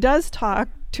it really does talk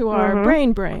to our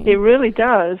brain. It really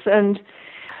does. And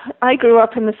I grew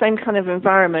up in the same kind of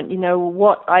environment.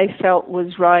 What I felt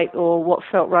was right or what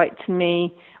felt right to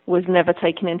me was never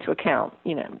taken into account.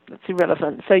 It's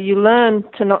irrelevant. So you learn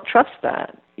to not trust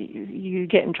that. You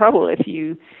get in trouble if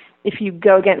you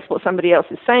go against what somebody else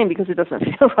is saying because it doesn't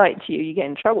feel right to you. You get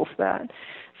in trouble for that.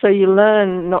 So you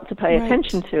learn not to pay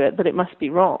attention to it, but it must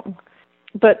be wrong.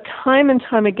 But time and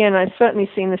time again, I've certainly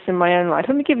seen this in my own life.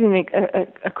 Let me give you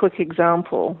a quick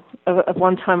example of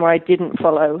one time where I didn't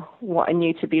follow what I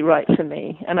knew to be right for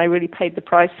me, and I really paid the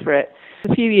price for it.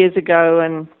 A few years ago,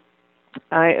 and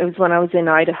it was when I was in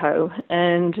Idaho,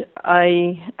 and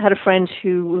I had a friend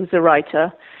who was a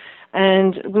writer,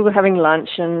 and we were having lunch,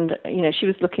 and she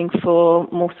was looking for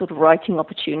more sort of writing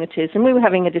opportunities, and we were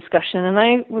having a discussion, and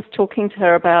I was talking to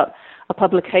her about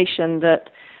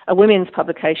a women's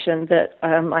publication that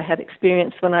I had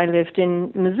experienced when I lived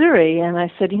in Missouri, and I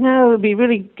said, it would be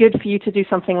really good for you to do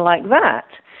something like that.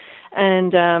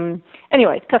 And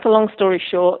anyway, to cut a long story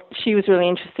short, she was really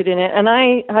interested in it. And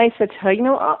I said to her,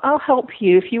 I'll help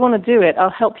you. If you want to do it, I'll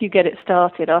help you get it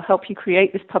started. I'll help you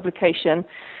create this publication.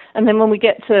 And then when we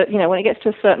get to, when it gets to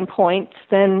a certain point,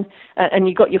 then, and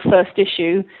you got your first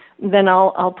issue, then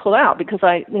I'll pull out, because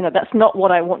that's not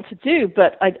what I want to do,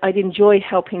 but I'd enjoy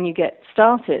helping you get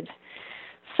started.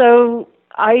 So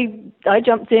I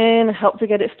jumped in, helped to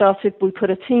get it started. We put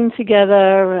a team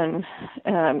together, and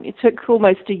it took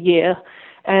almost a year.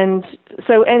 And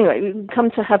so anyway, we come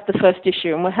to have the first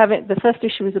issue, and the first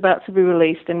issue was about to be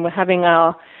released, and we're having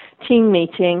our team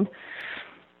meeting.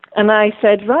 And I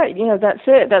said, right, that's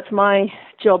it. That's my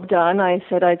job done. I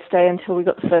said I'd stay until we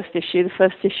got the first issue. The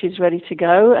first issue is ready to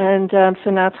go, and so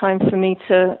now time for me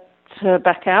to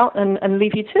back out and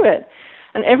leave you to it.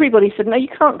 And everybody said, no, you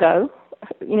can't go.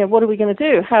 What are we going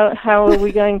to do? How are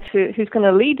we going to? Who's going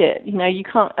to lead it? You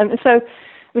can't. And so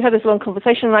we had this long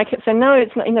conversation, and I kept saying, no,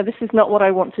 it's not. This is not what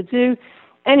I want to do.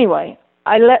 Anyway,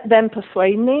 I let them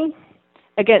persuade me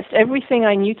against everything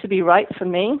I knew to be right for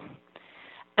me,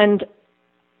 and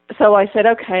so I said,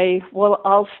 okay, well,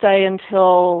 I'll stay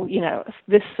until,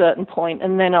 this certain point,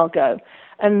 and then I'll go.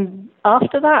 And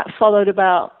after that followed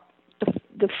about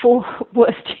the 4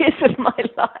 worst years of my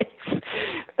life,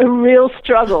 a real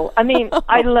struggle. I mean,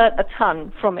 I learnt a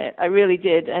ton from it. I really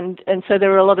did. And so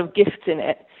there were a lot of gifts in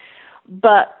it.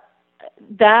 But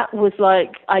that was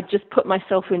like, I just put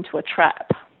myself into a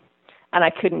trap, and I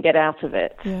couldn't get out of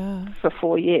it for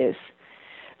 4 years.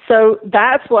 So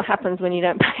that's what happens when you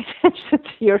don't pay attention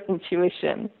to your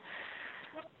intuition.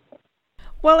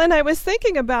 Well, and I was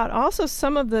thinking about also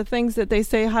some of the things that they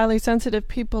say highly sensitive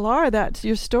people are, that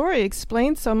your story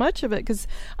explains so much of it, because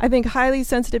I think highly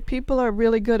sensitive people are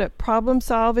really good at problem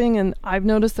solving, and I've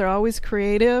noticed they're always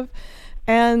creative.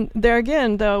 And there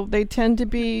again, though, they tend to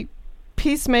be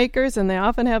peacemakers and they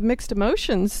often have mixed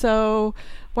emotions. So,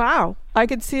 wow, I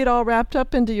could see it all wrapped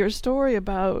up into your story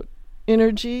about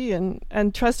energy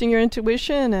and trusting your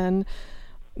intuition and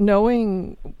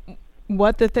knowing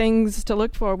what the things to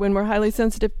look for when we're highly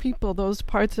sensitive people, those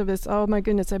parts of us. Oh my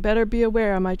goodness, I better be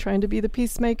aware. Am I trying to be the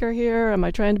peacemaker here? Am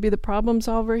I trying to be the problem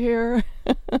solver here?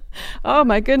 Oh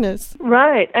my goodness.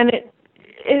 Right. And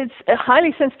it's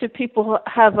highly sensitive people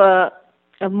have a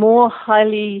more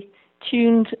highly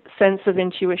tuned sense of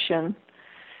intuition.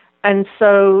 And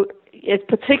so it's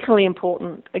particularly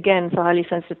important, again, for highly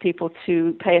sensitive people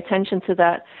to pay attention to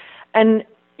that. And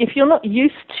if you're not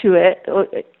used to it, or,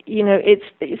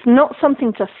 it's not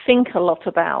something to think a lot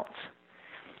about.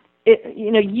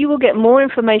 You will get more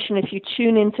information if you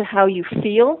tune into how you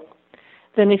feel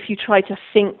than if you try to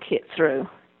think it through.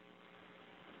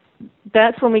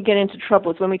 That's when we get into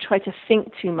troubles, when we try to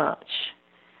think too much.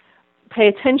 Pay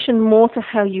attention more to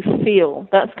how you feel.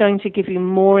 That's going to give you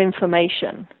more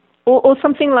information. Or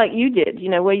something like you did,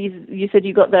 where you said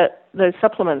you got those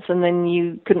supplements and then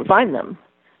you couldn't find them.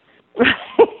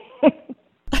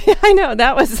 I know,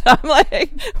 that was, I'm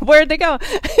like, where'd they go?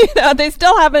 They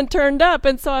still haven't turned up.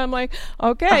 And so I'm like,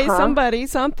 okay,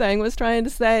 something was trying to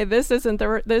say, this isn't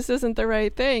the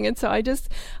right thing. And so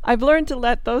I've learned to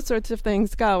let those sorts of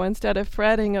things go instead of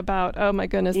fretting about, oh my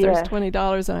goodness, there's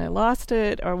 $20 and I lost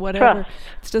it or whatever. Trust.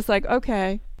 It's just like,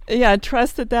 okay,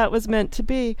 trust that was meant to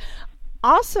be.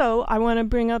 Also, I want to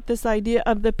bring up this idea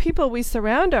of the people we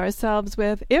surround ourselves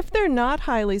with. If they're not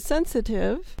highly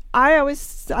sensitive, I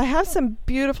have some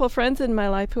beautiful friends in my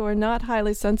life who are not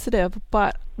highly sensitive,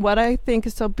 but what I think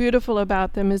is so beautiful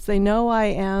about them is they know I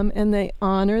am and they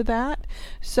honor that.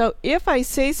 So if I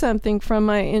say something from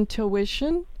my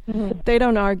intuition, they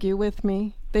don't argue with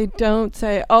me. They don't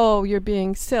say, oh, you're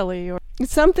being silly or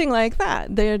something like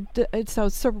that.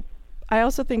 I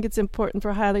also think it's important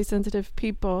for highly sensitive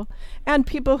people and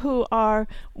people who are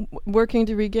working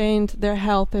to regain their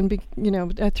health and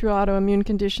through autoimmune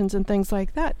conditions and things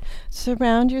like that.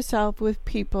 Surround yourself with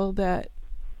people that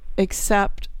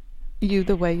accept you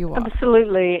the way you are.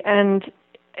 Absolutely. And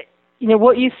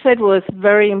what you said was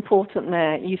very important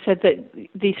there. You said that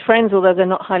these friends, although they're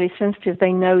not highly sensitive,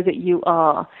 they know that you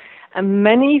are. And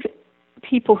many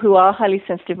people who are highly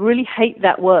sensitive really hate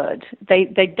that word. They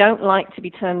don't like to be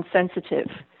termed sensitive.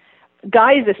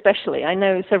 Guys especially. I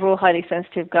know several highly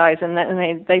sensitive guys, and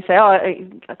they say, oh,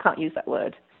 I can't use that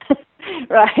word.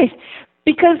 Right?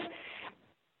 Because,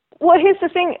 here's the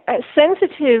thing.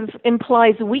 Sensitive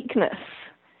implies weakness.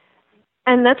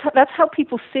 And that's how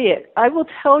people see it. I will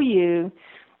tell you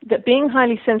that being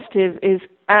highly sensitive is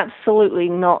absolutely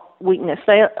not weakness.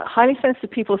 Highly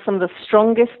sensitive people are some of the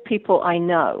strongest people I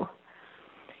know.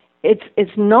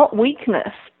 It's not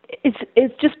weakness.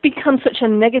 It's just become such a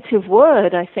negative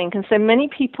word, I think. And so many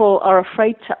people are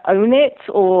afraid to own it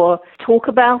or talk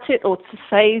about it or to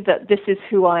say that this is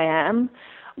who I am.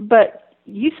 But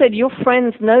you said your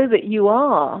friends know that you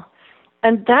are.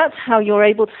 And that's how you're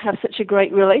able to have such a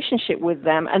great relationship with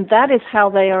them. And that is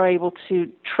how they are able to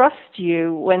trust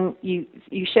you when you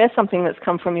share something that's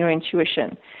come from your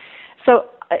intuition. So,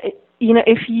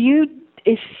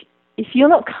 if you're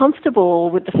not comfortable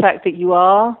with the fact that you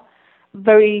are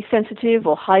very sensitive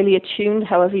or highly attuned,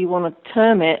 however you want to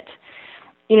term it,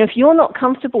 if you're not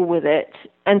comfortable with it,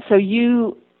 and so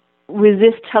you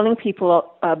resist telling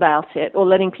people about it or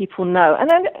letting people know, and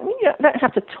then you don't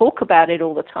have to talk about it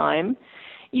all the time.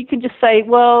 You can just say,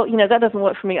 well, that doesn't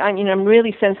work for me. I'm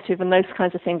really sensitive and those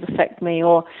kinds of things affect me,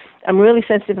 or I'm really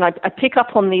sensitive and I pick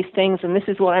up on these things and this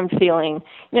is what I'm feeling.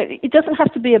 It doesn't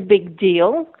have to be a big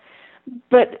deal.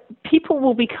 But people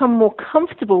will become more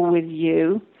comfortable with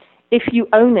you if you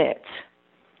own it.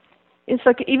 It's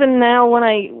like even now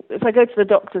if I go to the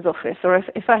doctor's office or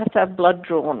if I have to have blood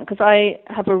drawn, because I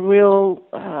have a real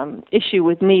issue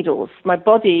with needles, my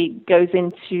body goes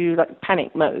into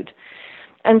panic mode.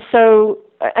 And so,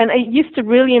 and it used to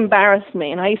really embarrass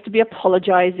me, and I used to be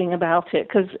apologizing about it,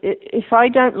 because if I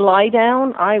don't lie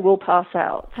down, I will pass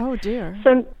out. Oh, dear.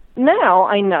 So now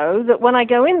I know that when I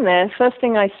go in there, first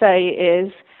thing I say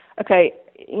is, okay,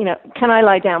 can I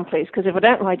lie down, please? Because if I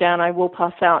don't lie down, I will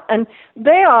pass out. And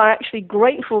they are actually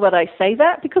grateful that I say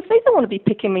that, because they don't want to be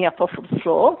picking me up off of the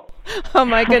floor. Oh,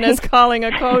 my goodness, calling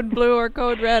a code blue or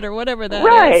code red or whatever that is.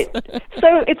 Right.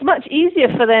 So it's much easier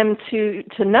for them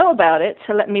to know about it,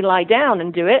 to let me lie down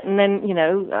and do it, and then,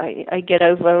 I get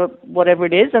over whatever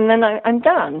it is, and then I'm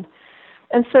done.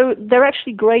 And so they're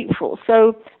actually grateful.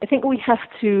 So I think we have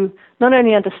to not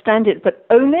only understand it, but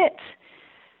own it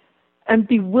and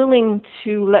be willing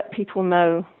to let people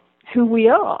know who we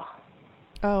are.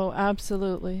 Oh,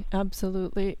 absolutely.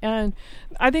 Absolutely. And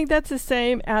I think that's the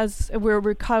same as we're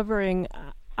recovering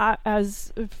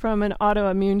as from an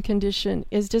autoimmune condition,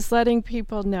 is just letting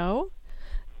people know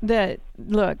that,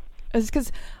 look,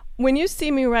 because when you see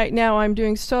me right now, I'm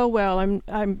doing so well.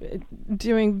 I'm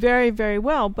doing very, very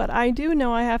well. But I do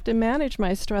know I have to manage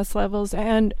my stress levels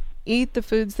and eat the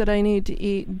foods that I need to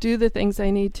eat, do the things I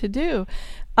need to do.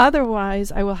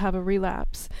 Otherwise, I will have a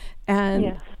relapse. And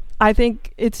Yes. I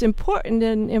think it's important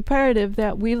and imperative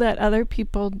that we let other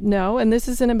people know, and this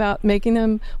isn't about making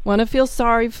them want to feel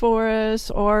sorry for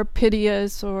us or pity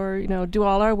us or, do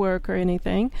all our work or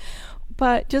anything,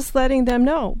 but just letting them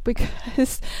know,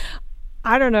 because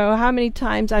I don't know how many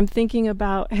times I'm thinking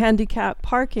about handicap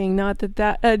parking. Not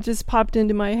that just popped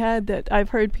into my head, that I've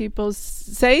heard people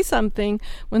say something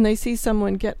when they see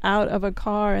someone get out of a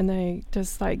car and they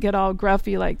just get all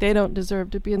gruffy, like they don't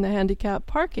deserve to be in the handicap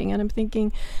parking. And I'm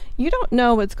thinking, you don't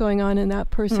know what's going on in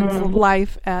that person's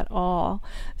life at all.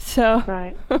 So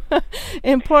Right.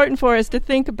 important for us to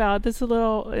think about this in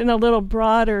a little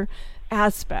broader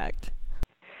aspect.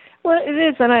 Well, it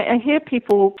is, and I hear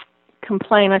people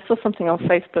complain. I saw something on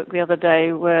Facebook the other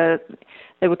day where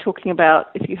they were talking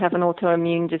about if you have an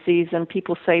autoimmune disease and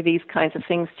people say these kinds of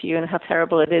things to you and how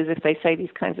terrible it is if they say these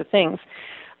kinds of things.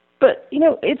 But,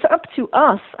 it's up to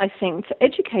us, I think, to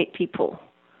educate people.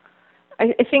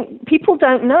 I think people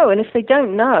don't know, and if they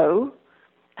don't know,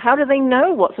 how do they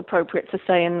know what's appropriate to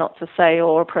say and not to say,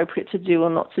 or appropriate to do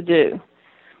or not to do?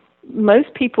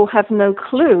 Most people have no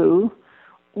clue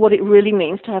what it really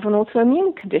means to have an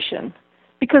autoimmune condition.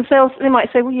 Because they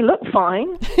might say, well, you look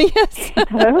fine. Yes.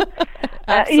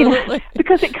 Absolutely.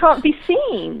 Because it can't be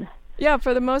seen. Yeah,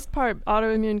 for the most part,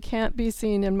 autoimmune can't be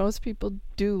seen, and most people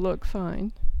do look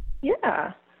fine.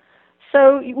 Yeah.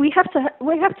 So we have to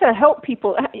help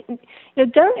people.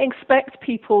 Don't expect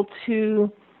people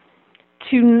to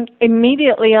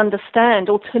immediately understand,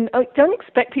 or don't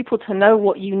expect people to know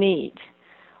what you need,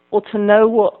 or to know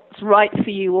what's right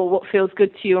for you, or what feels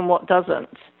good to you and what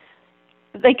doesn't.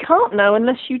 They can't know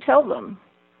unless you tell them.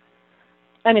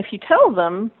 And if you tell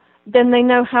them, then they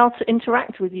know how to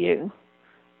interact with you.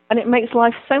 And it makes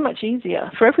life so much easier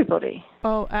for everybody.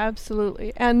 Oh,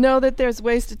 absolutely. And know that there's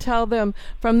ways to tell them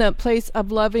from that place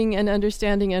of loving and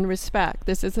understanding and respect.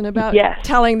 This isn't about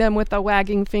telling them with a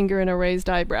wagging finger and a raised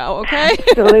eyebrow, okay?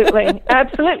 Absolutely.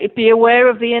 Absolutely. Be aware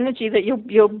of the energy that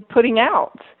you're putting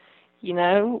out.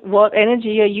 What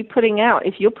energy are you putting out?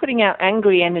 If you're putting out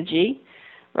angry energy,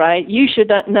 right, you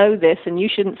should know this and you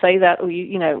shouldn't say that, or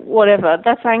whatever.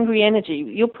 That's angry energy.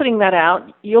 You're putting that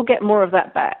out, you'll get more of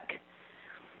that back.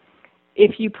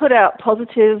 If you put out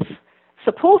positive,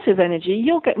 supportive energy,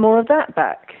 you'll get more of that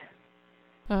back.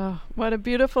 Oh, what a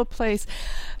beautiful place.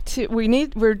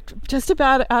 We're just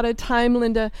about out of time,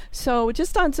 Linda. So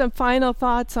just on some final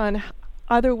thoughts on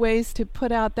other ways to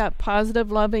put out that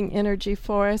positive, loving energy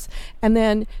for us, and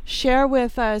then share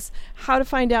with us how to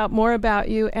find out more about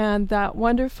you and that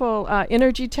wonderful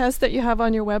energy test that you have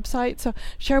on your website. So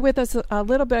share with us a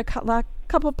little bit, a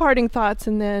couple parting thoughts,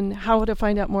 and then how to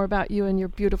find out more about you and your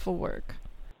beautiful work.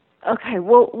 Okay,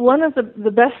 well, one of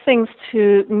the best things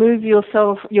to move your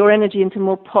energy into a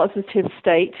more positive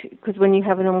state, because when you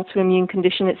have an autoimmune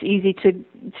condition, it's easy to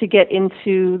get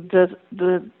into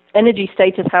the energy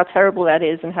state of how terrible that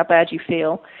is and how bad you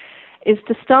feel, is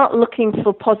to start looking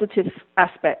for positive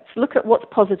aspects. Look at what's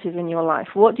positive in your life.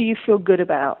 What do you feel good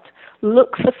about?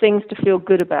 Look for things to feel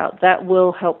good about. That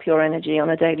will help your energy on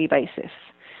a daily basis.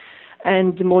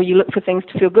 And the more you look for things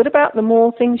to feel good about, the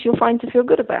more things you'll find to feel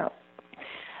good about.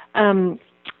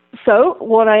 So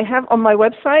what I have on my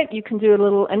website, you can do a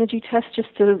little energy test,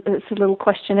 it's a little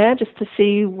questionnaire just to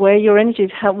see where your energy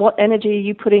is, what energy are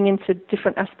you putting into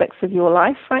different aspects of your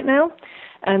life right now.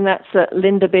 And that's at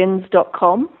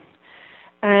lindabins.com.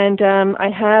 And I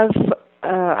have,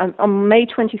 on May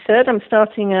 23rd, I'm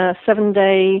starting a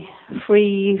 7-day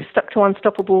free Stuck to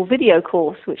Unstoppable video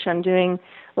course, which I'm doing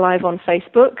live on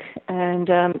Facebook. And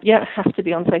have to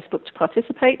be on Facebook to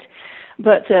participate.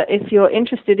 But if you're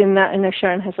interested in that, I know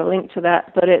Sharon has a link to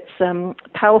that, but it's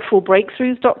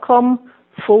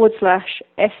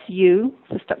powerfulbreakthroughs.com/SU,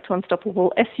 for Stuck to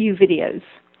Unstoppable, SU videos.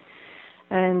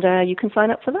 And you can sign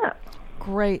up for that.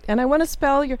 Great. And I want to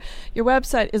spell your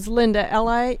website is Linda,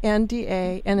 Linda, and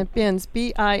it Bins,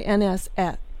 BINNS.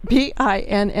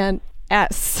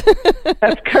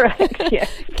 That's correct, yes.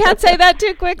 Can't say that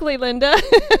too quickly, Linda,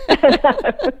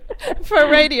 for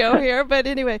radio here. But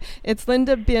anyway, it's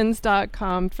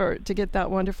lindabins.com to get that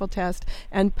wonderful test,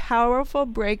 and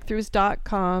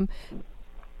powerfulbreakthroughs.com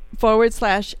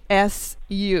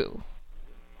 /SU.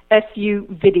 SU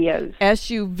Videos.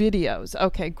 SU Videos.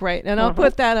 Okay, great. And I'll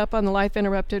put that up on the Life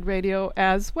Interrupted Radio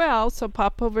as well. So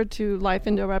pop over to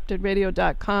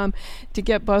lifeinterruptedradio.com to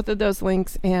get both of those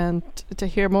links and to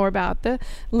hear more about the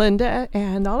Linda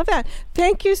and all of that.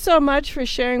 Thank you so much for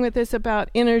sharing with us about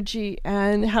energy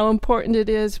and how important it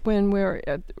is when we're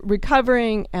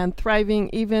recovering and thriving,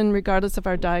 even regardless of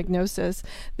our diagnosis.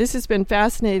 This has been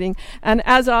fascinating. And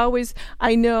as always,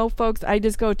 I know, folks, I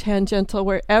just go tangential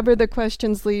wherever the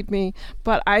questions lead me,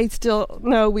 but I still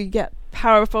know we get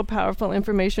powerful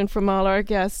information from all our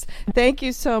guests. Thank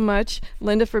you so much,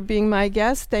 Linda, for being my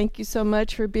guest. Thank you so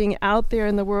much for being out there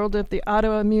in the world of the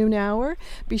Autoimmune Hour.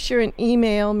 Be sure and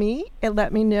email me and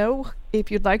let me know if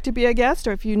you'd like to be a guest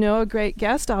or if you know a great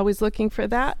guest. Always looking for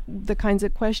that. The kinds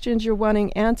of questions you're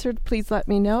wanting answered, please let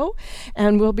me know,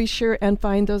 and we'll be sure and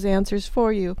find those answers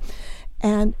for you.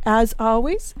 And as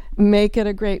always, make it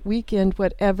a great weekend,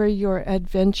 whatever your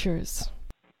adventures.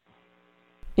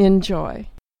 Enjoy.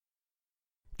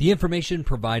 The information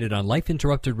provided on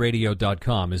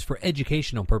lifeinterruptedradio.com is for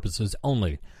educational purposes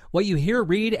only. What you hear,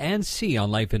 read, and see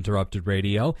on Life Interrupted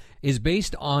Radio is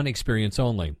based on experience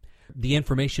only. The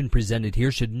information presented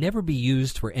here should never be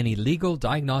used for any legal,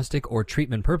 diagnostic, or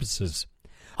treatment purposes.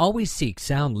 Always seek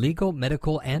sound legal,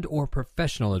 medical, and or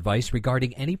professional advice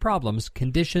regarding any problems,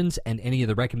 conditions, and any of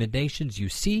the recommendations you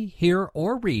see, hear,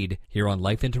 or read here on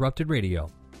Life Interrupted Radio.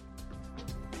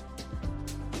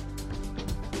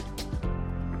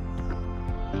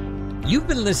 You've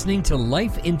been listening to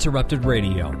Life Interrupted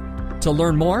Radio. To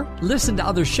learn more, listen to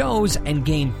other shows, and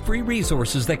gain free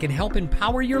resources that can help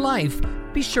empower your life,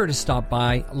 be sure to stop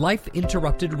by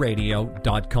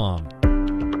lifeinterruptedradio.com.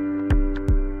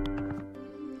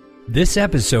 This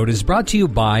episode is brought to you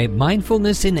by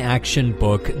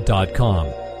mindfulnessinactionbook.com.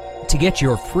 To get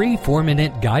your free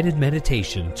 4-minute guided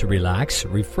meditation to relax,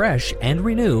 refresh, and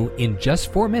renew in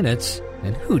just 4 minutes,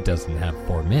 and who doesn't have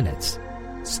 4 minutes?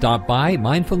 Stop by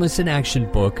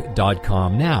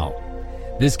mindfulnessinactionbook.com now.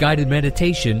 This guided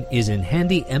meditation is in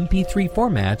handy MP3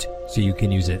 format, so you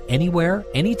can use it anywhere,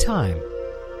 anytime.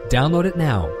 Download it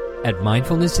now at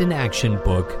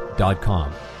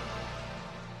mindfulnessinactionbook.com.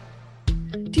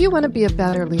 Do you want to be a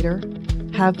better leader,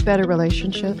 have better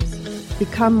relationships,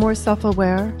 become more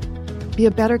self-aware, be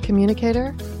a better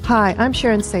communicator? Hi, I'm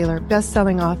Sharon Sayler,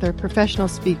 best-selling author, professional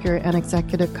speaker, and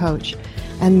executive coach.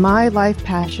 And my life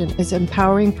passion is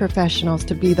empowering professionals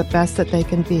to be the best that they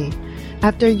can be.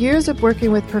 After years of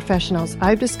working with professionals,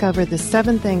 I've discovered the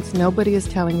 7 things nobody is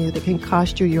telling you that can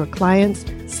cost you your clients,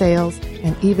 sales,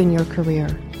 and even your career.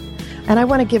 And I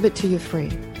want to give it to you free.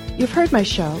 You've heard my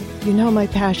show, you know my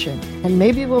passion, and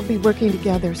maybe we'll be working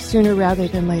together sooner rather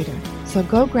than later. So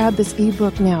go grab this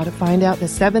ebook now to find out the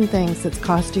 7 things that's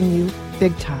costing you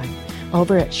big time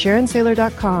over at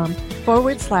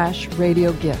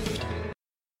SharonSayler.com/radio gift.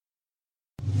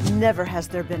 Never has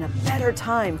there been a better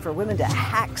time for women to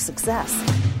hack success.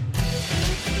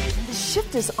 The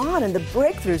shift is on and the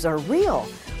breakthroughs are real.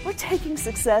 We're taking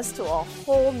success to a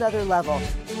whole nother level.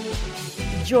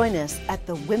 Join us at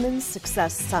the Women's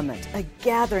Success Summit, a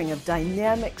gathering of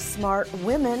dynamic, smart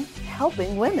women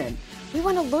helping women. We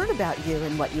want to learn about you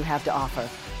and what you have to offer.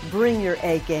 Bring your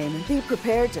A game and be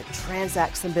prepared to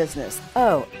transact some business.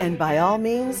 Oh, and by all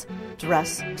means,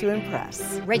 dress to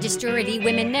impress. Register at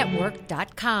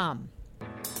eWomenNetwork.com.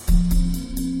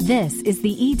 This is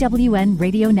the EWN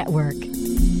Radio Network.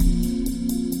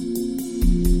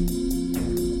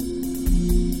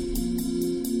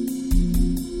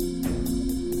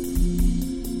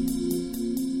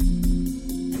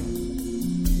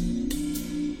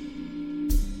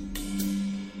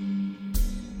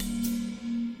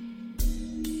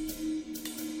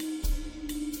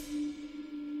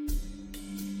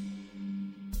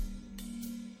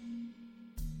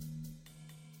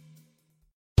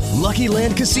 Lucky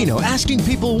Land Casino, asking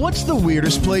people, what's the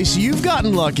weirdest place you've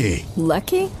gotten lucky?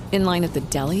 Lucky? In line at the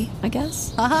deli, I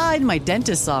guess? Aha, in my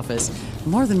dentist's office.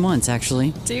 More than once,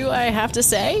 actually. Do I have to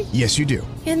say? Yes, you do.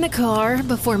 In the car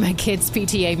before my kids'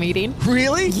 PTA meeting.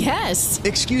 Really? Yes.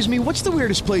 Excuse me, what's the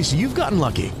weirdest place you've gotten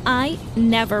lucky? I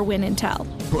never win and tell.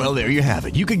 Well, there you have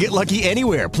it. You can get lucky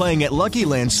anywhere, playing at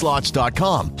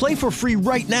LuckyLandSlots.com. Play for free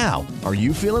right now. Are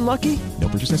you feeling lucky? No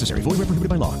purchase necessary. Void where prohibited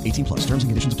by law. 18+. Terms and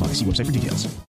conditions apply. See website for details.